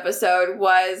in this episode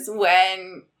was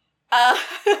when, I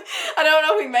don't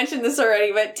know if we mentioned this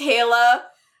already, but Taylor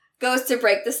goes to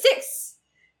break the sticks.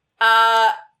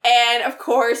 And of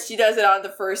course she does it on the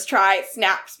first try. It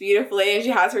snaps beautifully and she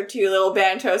has her 2 little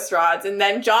Bantos rods. And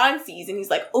then John sees and he's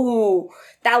like, ooh,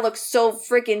 that looks so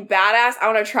freaking badass.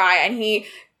 I want to try. And he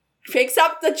picks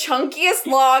up the chunkiest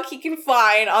log he can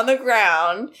find on the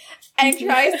ground and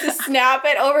tries to snap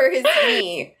it over his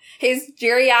knee. His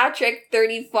geriatric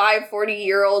 35,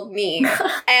 40-year-old knee.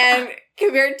 And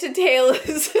compared to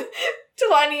Taylor's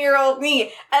 20-year-old knee.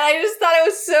 And I just thought it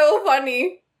was so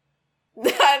funny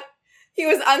that he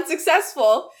was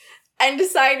unsuccessful and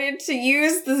decided to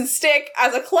use the stick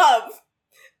as a club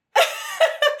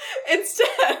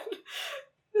instead.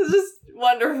 It's just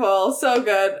wonderful. So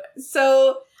good.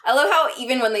 So I love how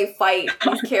even when they fight,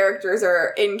 these characters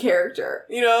are in character,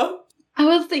 you know? I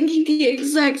was thinking the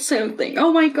exact same thing.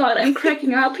 Oh my god, I'm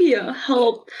cracking up here.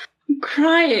 Help. I'm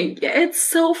crying. It's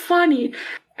so funny.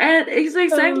 And it's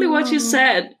exactly what you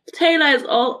said. Taylor is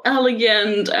all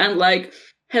elegant and like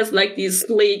has like these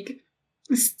sleek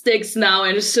sticks now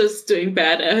and is just doing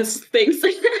badass things.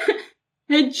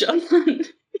 Hey, John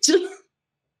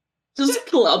just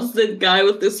clubs that guy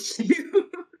with this huge...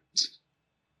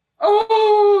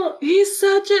 Oh, he's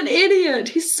such an idiot.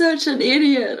 He's such an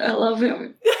idiot. I love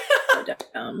him.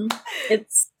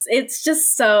 It's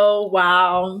just so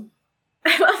wow.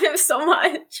 I love him so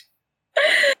much.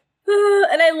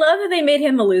 And I love that they made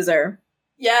him a loser.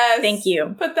 Yes. Thank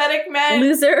you. Pathetic man.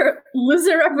 Loser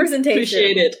representation.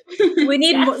 Appreciate it. We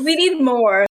need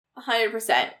more.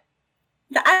 100%.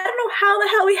 I don't know how the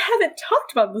hell we haven't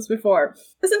talked about this before.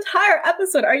 This entire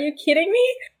episode. Are you kidding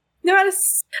me? The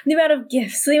amount of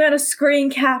gifts, the amount of screen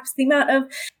caps, the amount of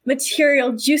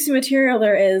material, juicy material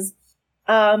there is.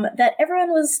 that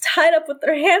everyone was tied up with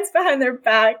their hands behind their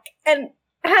back and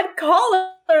had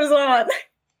collars on.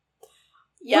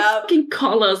 Yeah. Fucking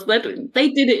collars.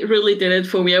 Really did it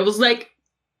for me. I was like,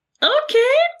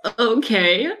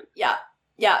 okay. Yeah.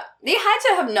 Yeah. They had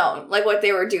to have known, like, what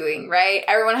they were doing, right?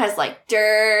 Everyone has, like,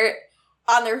 dirt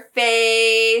on their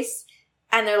face,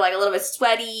 and they're, like, a little bit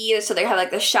sweaty, so they have, like,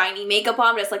 the shiny makeup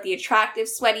on, but it's, like, the attractive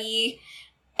sweaty,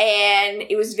 and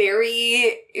it was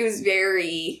very...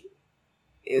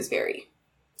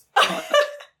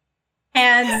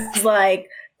 Hands, like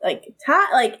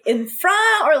in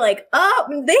front or, like, up.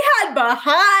 They had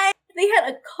behind. They had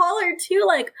a collar, too,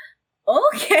 like,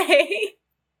 okay.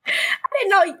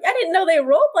 I didn't know they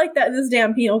rolled like that in this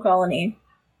damn penal colony.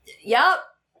 Yep.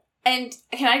 And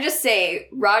can I just say,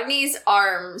 Rodney's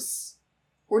arms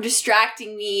were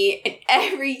distracting me in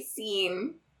every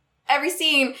scene. Every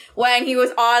scene when he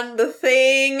was on the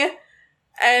thing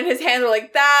and his hands were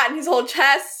like that and his whole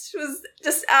chest was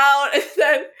just out.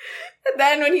 And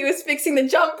then when he was fixing the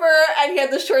jumper and he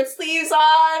had the short sleeves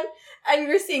on and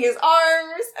we were seeing his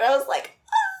arms and I was like,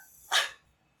 ah.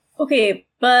 Okay,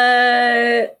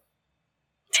 but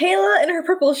Taylor in her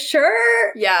purple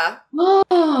shirt? Yeah.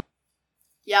 Oh.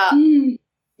 Yeah. Mm.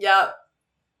 Yeah.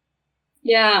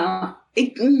 Yeah.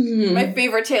 My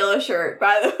favorite Taylor shirt,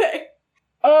 by the way.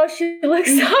 Oh, she looks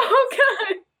so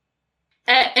good.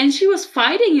 And she was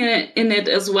fighting in it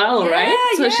as well, Yeah, right?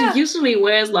 So yeah. she usually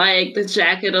wears like the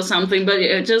jacket or something, but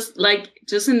just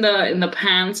in the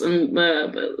pants and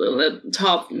the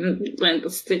top and the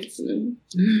sticks. And...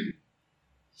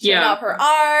 Showing off her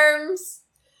arms.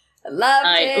 I loved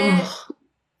it.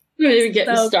 Don't even get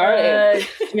me started.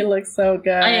 Good. She looks so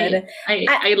good.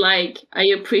 I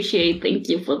appreciate. Thank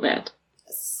you for that.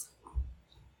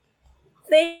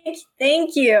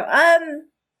 Thank you.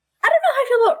 I don't know how I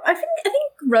feel about. I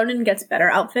think Ronan gets better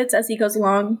outfits as he goes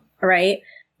along. Right.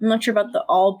 I'm not sure about the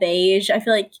all beige. I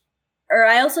feel like, or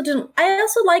I also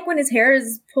like when his hair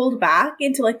is pulled back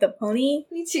into like the pony.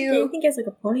 Me I too. think it's like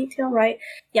a ponytail, right?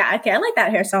 Yeah. Okay. I like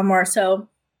that hairstyle more. So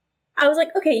I was like,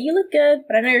 okay, you look good,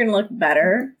 but I know you're gonna look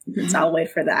better. So I'll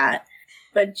wait for that.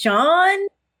 But John.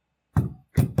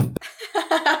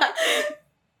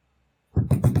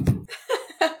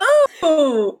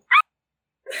 Oh.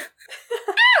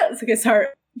 It's okay, sorry.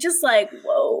 Just like,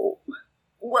 whoa,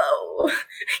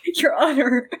 Your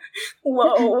Honor,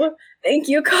 whoa, thank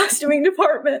you, costuming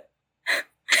department.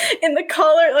 In the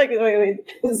collar, like, wait,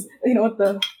 you know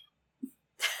what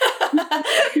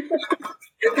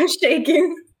I'm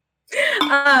shaking.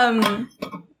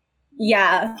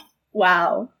 Yeah,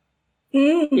 wow.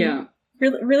 Yeah.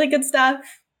 Really good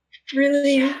stuff.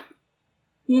 Really.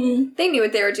 They knew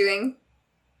what they were doing.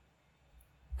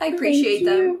 I appreciate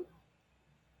them.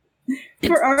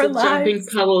 For our the jumping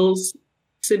lives. puddles,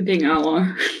 simping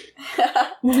hour.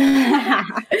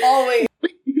 Always.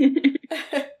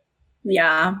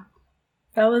 Yeah.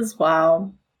 That was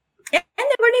wow. And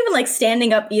they weren't even like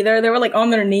standing up either. They were like on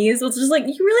their knees. It was just like,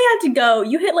 you really had to go.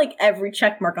 You hit like every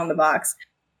check mark on the box.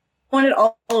 Wanted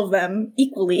all of them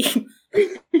equally.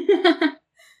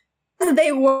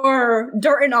 They were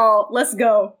dirt and all. Let's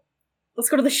go. Let's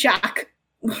go to the shack.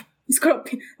 Let's go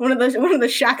to one of the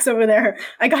shacks over there.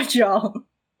 I got y'all.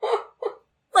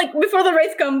 Like before the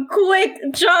race come, quick,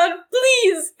 John,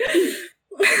 please.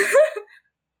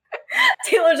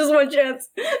 Taylor, just one chance.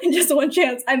 Just one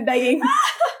chance. I'm begging.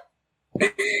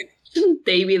 Shouldn't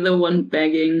they be the one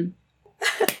begging?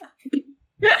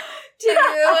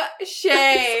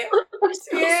 Shay.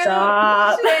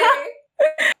 Stop.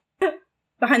 Shay.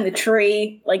 Behind the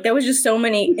tree. Like, there was just so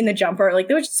many in the jumper. Like,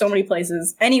 there was just so many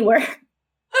places. Anywhere.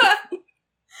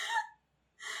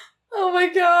 Oh my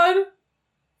god.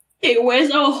 Hey,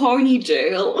 where's our horny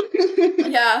jail?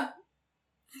 Yeah.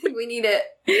 I think we need it.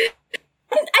 I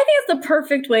think it's the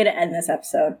perfect way to end this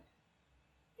episode.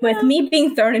 With me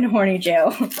being thrown in horny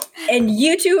jail. And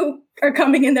you two are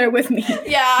coming in there with me.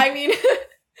 Yeah, I mean,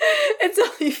 it's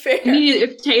only fair. I mean,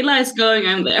 if Taylor is going,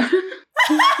 I'm there.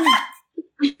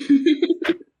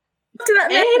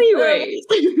 Anyways.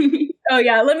 Oh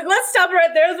yeah, let's stop right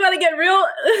there. It's about to get real.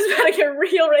 It's about to get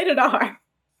real rated R.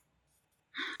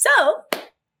 So,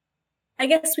 I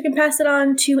guess we can pass it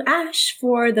on to Ash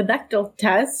for the Bechdel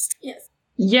test. Yes.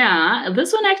 Yeah,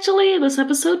 this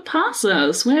episode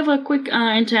passes. We have a quick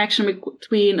interaction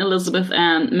between Elizabeth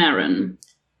and Marin.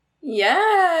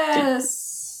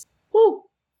 Yes. Woo.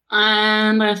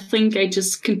 And I think I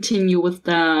just continue with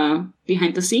the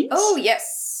behind the scenes. Oh,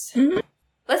 yes. Mm-hmm.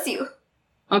 Bless you.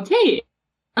 Okay.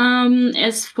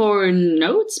 As for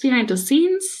notes behind the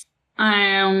scenes,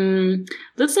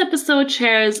 This episode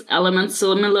shares elements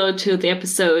similar to the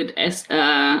episode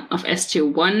of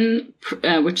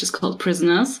SG-1, which is called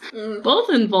Prisoners. Both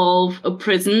involve a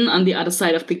prison on the other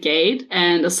side of the gate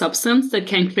and a substance that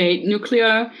can create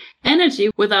nuclear energy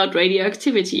without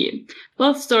radioactivity.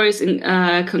 Both stories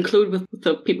conclude with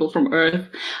the people from Earth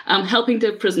helping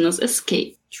the prisoners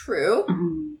escape. True.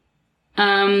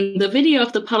 The video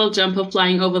of the puddle jumper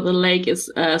flying over the lake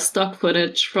is stock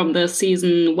footage from the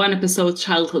season 1 episode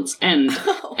Childhood's End.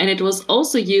 And it was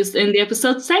also used in the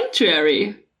episode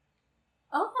Sanctuary.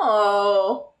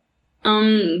 Oh.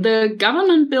 The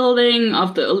government building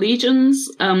of the Allegiance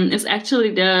is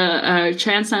actually the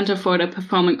Chan Center for the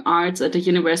Performing Arts at the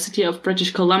University of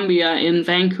British Columbia in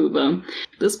Vancouver.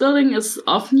 This building is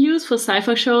often used for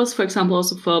sci-fi shows, for example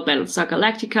also for Battlestar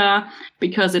Galactica,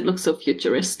 because it looks so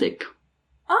futuristic.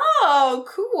 Oh,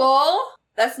 cool.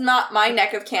 That's not my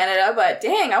neck of Canada, but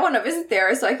dang, I want to visit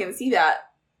there so I can see that.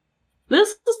 This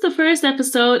is the first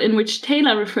episode in which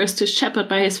Taylor refers to Shepard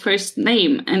by his first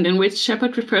name, and in which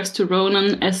Shepard refers to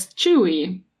Ronan as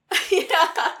Chewie. Yeah.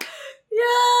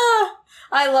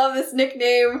 I love this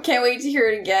nickname. Can't wait to hear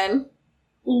it again.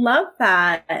 Love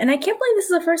that. And I can't believe this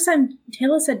is the first time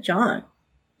Taylor said John.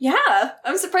 Yeah.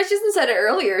 I'm surprised she hasn't said it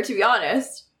earlier, to be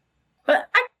honest. But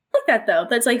I like that, though.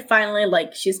 That's like finally,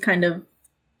 like, she's kind of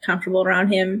comfortable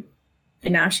around him.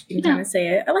 And now she can kind of say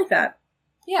it. I like that.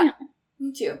 Yeah.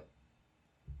 Me too.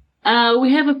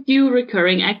 We have a few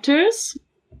recurring actors.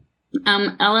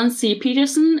 Alan C.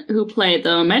 Peterson, who played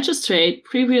the Magistrate,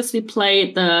 previously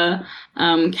played the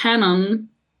canon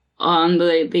on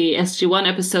the SG-1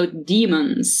 episode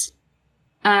Demons.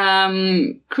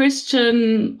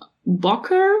 Christian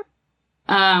Bocker,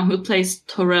 who plays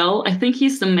Torel. I think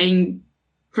he's the main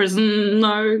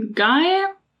prisoner guy.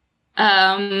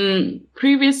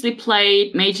 Previously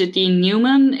played Major Dean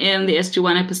Newman in the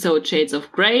SG-1 episode Shades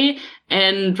of Grey,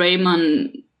 and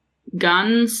Raymond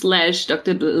Gunn /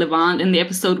 Dr. Levant in the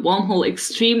episode Wormhole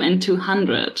Extreme and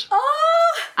 200.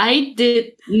 Oh! I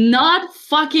did not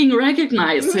fucking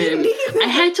recognize him. I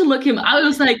had to look him up. I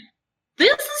was like,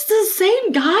 this is the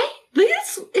same guy?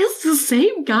 This is the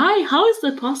same guy? How is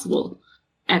that possible?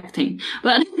 Acting.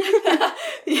 But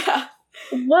Yeah.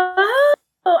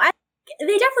 Whoa!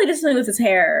 They definitely did something with his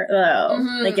hair, though.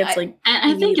 Mhm. Like, it's like...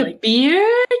 I think a like, beard?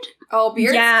 Oh,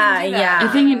 beards Yeah, can do yeah. that.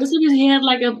 I think he had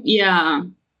like a, yeah.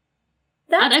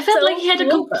 that's And I felt so like he had a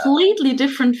cool, though. completely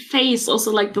different face. Also,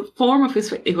 like the form of his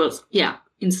face. It was,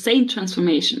 insane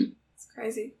transformation. It's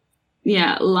crazy.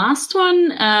 Yeah, last one,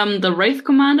 the Wraith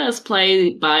Commander is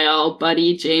played by our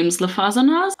buddy James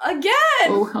LaFazanas. Again!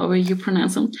 Oh, however you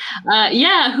pronounce him.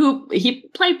 Who he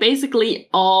played basically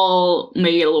all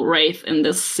male Wraith in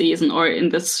this season, or in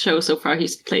this show so far.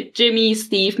 He's played Jimmy,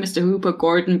 Steve, Mr. Hooper,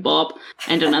 Gordon, Bob,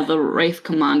 and another Wraith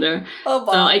Commander. Oh,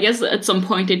 Bob. So I guess at some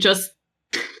point they just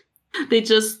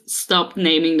stopped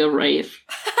naming the Wraith.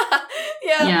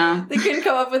 Yeah. They couldn't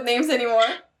come up with names anymore.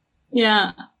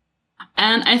 Yeah.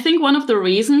 And I think one of the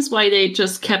reasons why they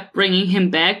just kept bringing him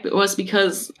back was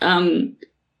because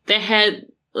they had,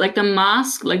 like, the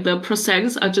mask, like, the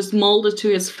prosthetics are just molded to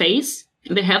his face.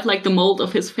 They have, like, the mold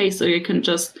of his face, so you can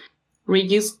just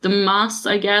reuse the mask,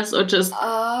 I guess, or just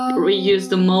reuse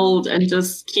the mold and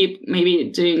just keep maybe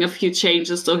doing a few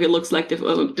changes so he looks like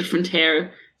different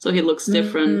hair, so he looks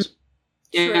different.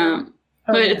 True. Yeah.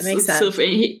 Oh, But yeah, it's makes so sense.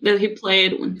 he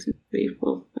played 1, 2, 3,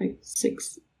 4, 5,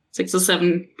 6 or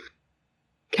 7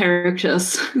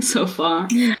 characters so far.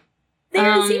 They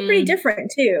seem pretty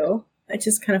different, too. Which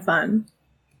is kind of fun.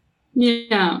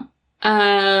 Yeah.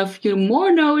 A few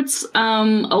more notes. A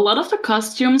lot of the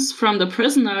costumes from the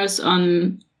prisoners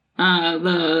on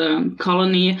the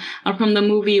colony are from the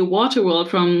movie Waterworld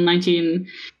from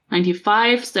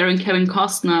 1995, starring Kevin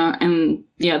Costner, and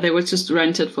they were just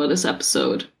rented for this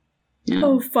episode. Yeah.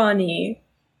 Oh, funny.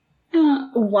 Yeah.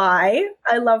 Why?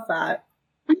 I love that.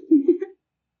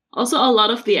 Also, a lot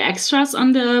of the extras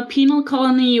on the penal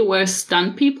colony were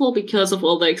stunt people because of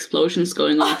all the explosions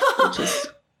going on, which is...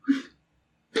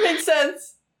 Makes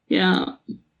sense. Yeah.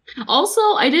 Also,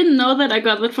 I didn't know that. I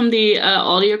got that from the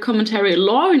audio commentary.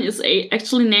 Lauren is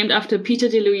actually named after Peter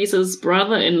DeLuise's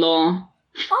brother-in-law.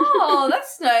 Oh,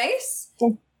 that's nice.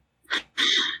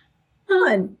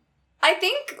 Fun. I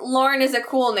think Lauren is a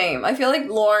cool name. I feel like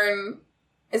Lauren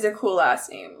is a cool last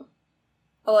name.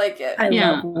 I like it. I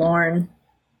Yeah. love Lorne.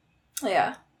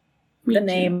 Yeah. Me The too.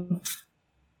 name.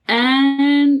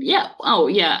 And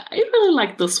I really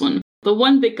like this one. The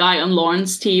one big guy on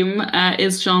Lauren's team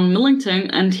is John Millington,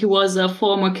 and he was a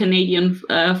former Canadian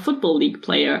Football League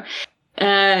player.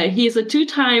 He's a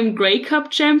 2-time Grey Cup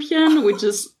champion, which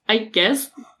is, I guess,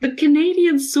 the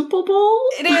Canadian Super Bowl?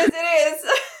 It is.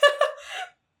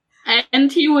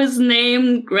 was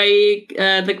named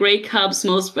the Grey Cub's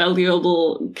most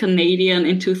valuable Canadian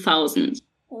in 2000.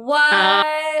 What?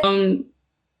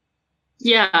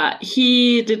 Yeah,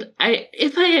 he did.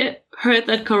 If I heard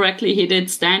that correctly, he did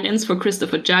stand-ins for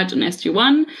Christopher Judge on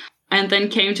SG-1, and then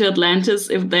came to Atlantis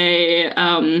if they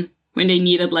when they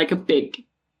needed like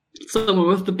someone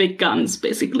with the big guns,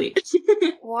 basically.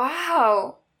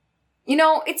 Wow. You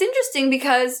know, it's interesting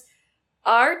because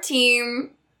our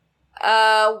team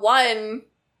won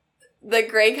the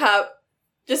Grey Cup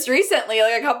just recently,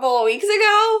 like a couple of weeks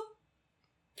ago.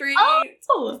 3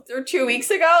 or 2 weeks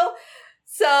ago.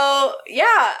 So,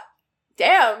 yeah.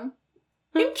 Damn.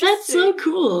 That's so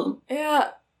cool.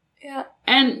 Yeah.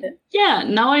 And yeah,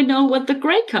 now I know what the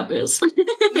Grey Cup is.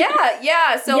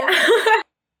 Yeah. So,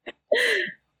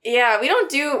 yeah,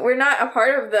 we're not a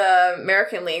part of the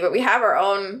American League, but we have our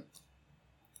own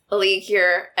league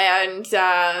here. And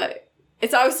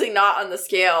it's obviously not on the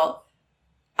scale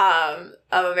of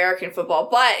American football.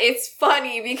 But it's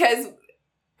funny because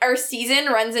our season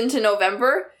runs into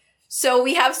November. So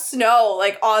we have snow,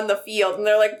 like, on the field, and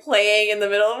they're, like, playing in the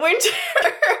middle of winter.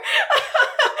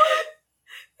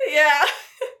 Yeah.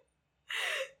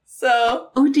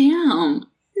 So. Oh, damn.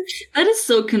 That is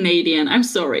so Canadian. I'm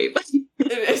sorry. But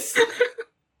It is.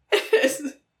 It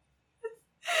is.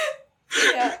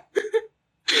 Yeah.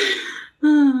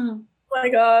 Oh my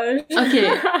gosh.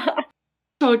 Okay.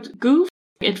 Short goof.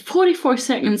 At 44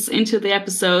 seconds into the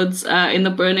episodes, in the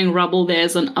burning rubble,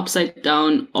 there's an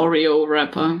upside-down Oreo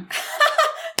wrapper.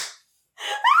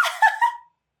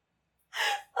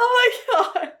 Oh my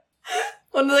god.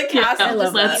 One of the cast Yeah,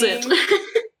 was that's eating it.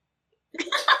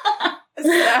 a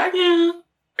snack. Yeah.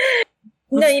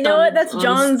 No, you know what? That's Oh,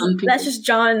 John's. some people- That's just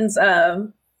John's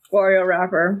Oreo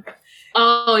wrapper.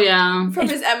 Oh, yeah. From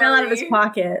his It fell out of his emery.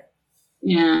 pocket.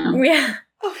 Yeah. Yeah.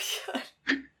 Oh my god.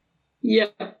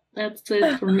 Yeah. That's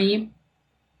it for me.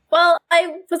 Well, I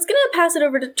was gonna pass it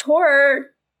over to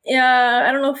Tor.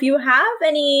 I don't know if you have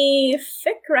any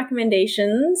fic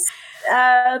recommendations.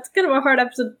 It's kind of a hard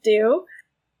episode to do.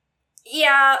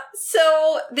 Yeah,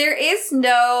 so there is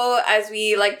no, as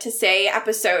we like to say,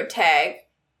 episode tag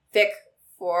fic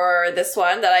for this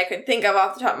one that I could think of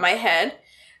off the top of my head.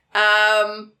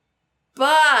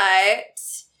 But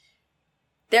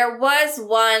there was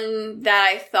one that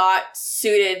I thought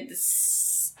suited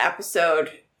this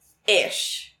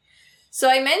episode-ish. So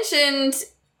I mentioned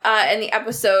in the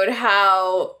episode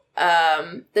how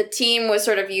the team was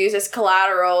sort of used as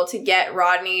collateral to get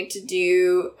Rodney to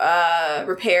do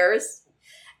repairs.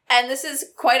 And this is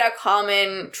quite a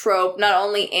common trope, not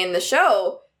only in the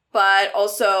show, but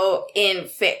also in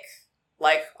fic.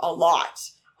 Like, a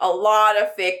lot. A lot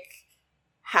of fic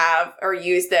have or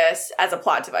use this as a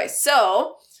plot device.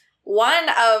 So, one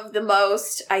of the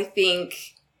most, I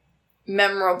think,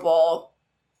 memorable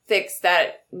fics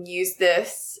that use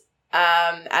this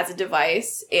as a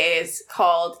device is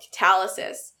called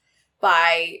Catalysis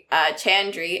by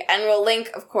Chandri, and we'll link,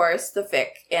 of course, the fic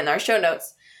in our show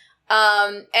notes.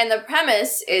 And the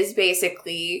premise is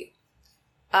basically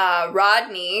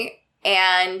Rodney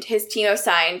and his team of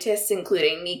scientists,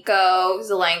 including Nico,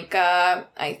 Zelenka,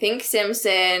 I think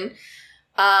Simpson,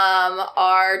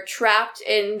 are trapped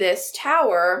in this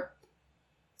tower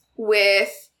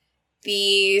with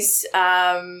these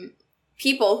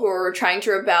people who are trying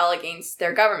to rebel against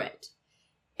their government.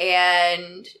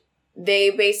 And they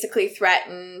basically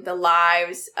threaten the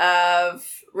lives of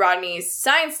Rodney's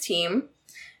science team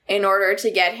in order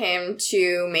to get him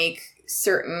to make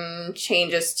certain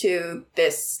changes to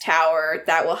this tower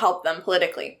that will help them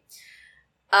politically.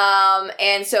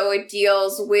 And so it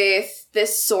deals with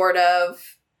this sort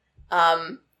of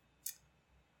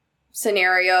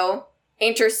scenario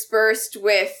interspersed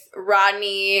with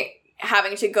Rodney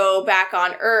having to go back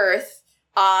on Earth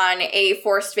on a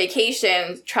forced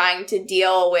vacation, trying to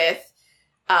deal with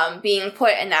being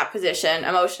put in that position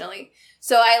emotionally.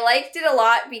 So I liked it a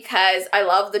lot because I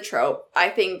love the trope. I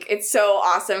think it's so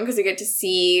awesome because you get to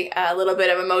see a little bit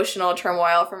of emotional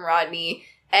turmoil from Rodney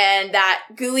and that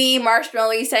gooey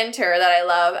marshmallowy center that I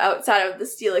love outside of the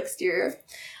steel exterior.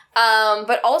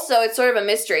 But also it's sort of a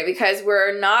mystery because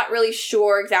we're not really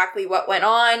sure exactly what went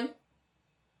on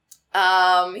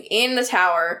in the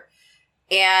tower.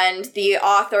 And the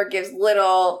author gives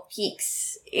little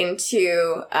peeks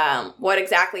into what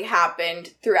exactly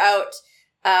happened throughout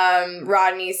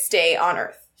Rodney's stay on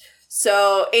Earth.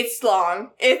 So it's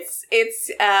long. It's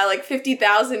like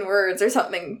 50,000 words or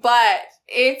something, but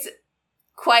it's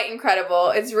quite incredible.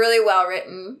 It's really well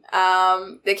written.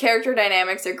 The character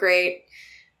dynamics are great.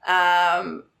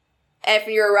 If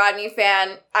you're a Rodney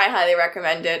fan, I highly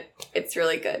recommend it. It's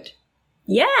really good.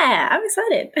 Yeah, I'm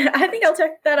excited. I think I'll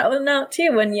check that out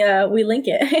too when we link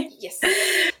it. Yes.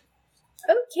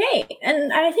 Okay,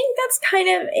 and I think that's kind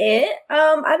of it.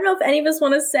 I don't know if any of us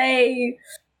want to say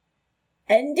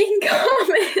ending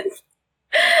comments.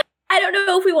 I don't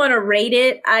know if we want to rate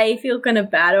it. I feel kind of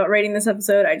bad about rating this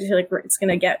episode. I just feel like it's going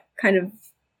to get kind of...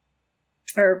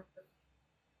 Or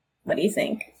what do you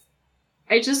think?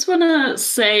 I just want to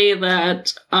say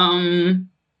that,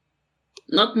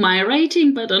 not my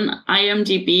rating, but on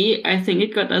IMDb, I think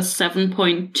it got a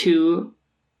 7.2.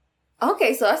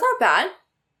 Okay, so that's not bad.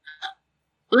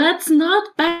 That's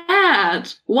not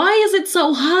bad. Why is it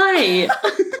so high?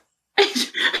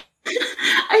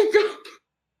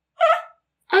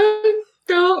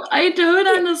 I don't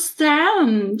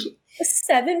understand.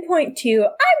 7.2.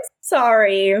 I'm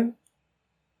sorry.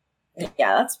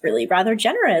 Yeah, that's really rather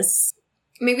generous.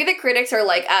 Maybe the critics are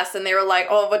like us, and they were like,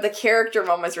 "Oh, but the character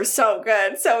moments were so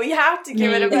good, so we have to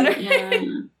give it a better."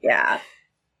 Yeah,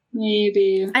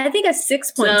 maybe. I think a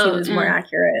 6.2 is more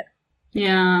accurate.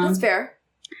 Yeah, that's fair.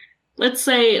 Let's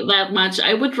say that much.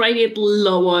 I would rate it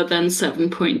lower than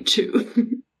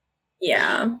 7.2.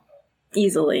 Yeah,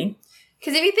 easily.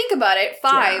 Because if you think about it,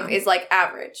 5 is like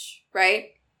average,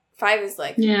 right? 5 is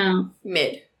like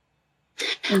mid.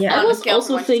 Yeah, I was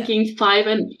also thinking 5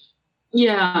 and...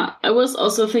 Yeah, I was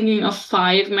also thinking of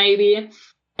 5 maybe.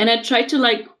 And I tried to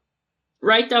like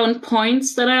write down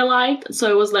points that I liked. So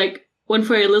it was like 1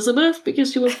 for Elizabeth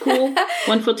because she was cool,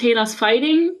 1 for Taylor's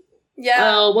fighting,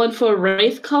 1 for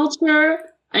Wraith culture,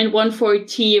 and 1 for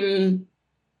team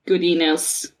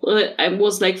goodiness. I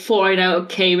was like 4 now,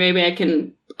 okay, maybe I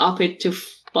can up it to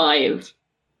 5.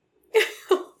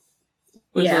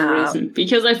 For some reason.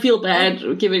 Because I feel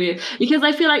bad giving it. Because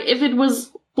I feel like if it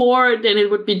was 4, then it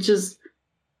would be just...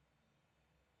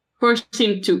 4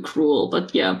 seemed too cruel,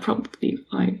 but yeah, probably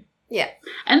 5. Yeah.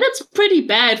 And that's pretty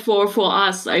bad for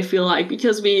us, I feel like,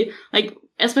 because we, like,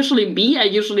 especially me, I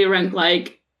usually rank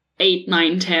like 8,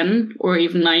 9, 10, or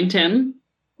even 9, 10,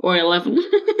 or 11.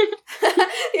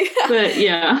 But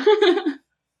yeah.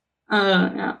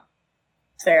 Yeah.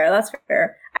 That's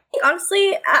fair. I think,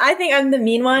 honestly, I think I'm the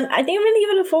mean one. I think I'm going to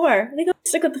give it a 4. I think I'll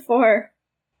stick with the 4.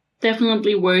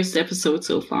 Definitely worst episode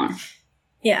so far.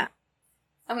 Yeah.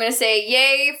 I'm going to say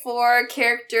yay for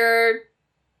character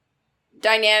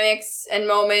dynamics and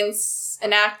moments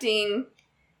and acting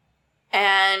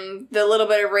and the little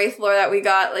bit of Wraith lore that we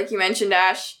got, like you mentioned,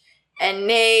 Ash. And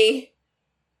nay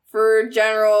for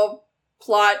general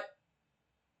plot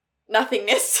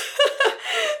nothingness.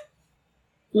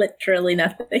 Literally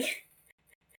nothing.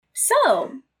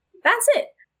 So, that's it.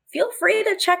 Feel free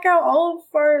to check out all of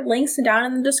our links down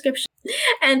in the description.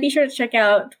 And be sure to check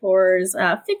out Tor's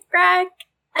FigRack.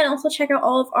 And also check out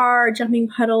all of our Jumping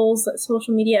Puddles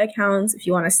social media accounts if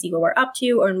you want to see what we're up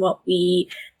to or what we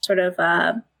sort of,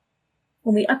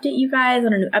 when we update you guys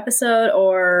on a new episode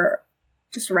or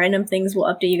just random things we'll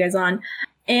update you guys on.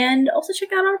 And also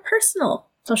check out our personal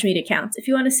social media accounts if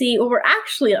you want to see what we're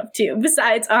actually up to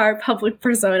besides our public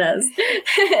personas.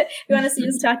 If you want to see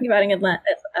us talking about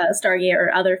Stargate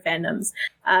or other fandoms,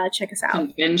 check us out.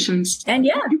 Conventions. And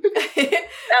yeah.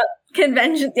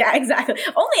 Conventions, yeah, exactly.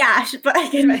 Only Ash, but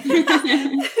conventions.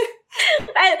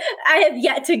 I have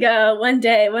yet to go one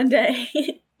day.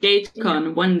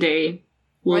 GateCon, one day.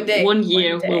 One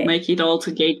year we'll make it all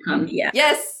to GateCon. Yeah.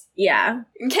 Yes! Yeah.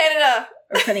 In Canada!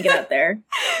 We're putting it out there.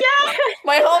 Yeah!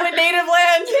 My home and native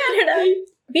land! Canada!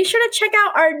 Be sure to check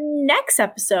out our next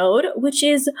episode, which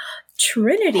is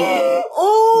Trinity.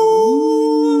 Oh!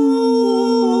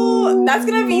 That's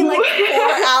gonna be like 4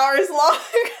 hours long.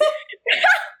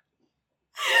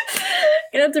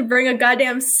 Gonna have to bring a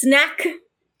goddamn snack.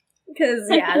 Because,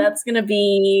 yeah, that's gonna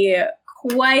be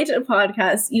quite a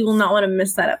podcast. You will not want to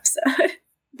miss that episode.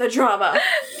 The drama.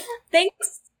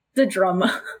 Thanks. The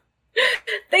drama.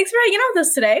 Thanks for hanging out with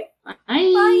us today. Bye.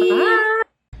 Bye.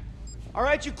 All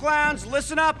right, you clowns,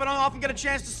 listen up. I don't often get a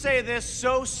chance to say this,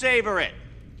 so savor it.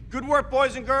 Good work,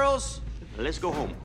 boys and girls. Let's go home.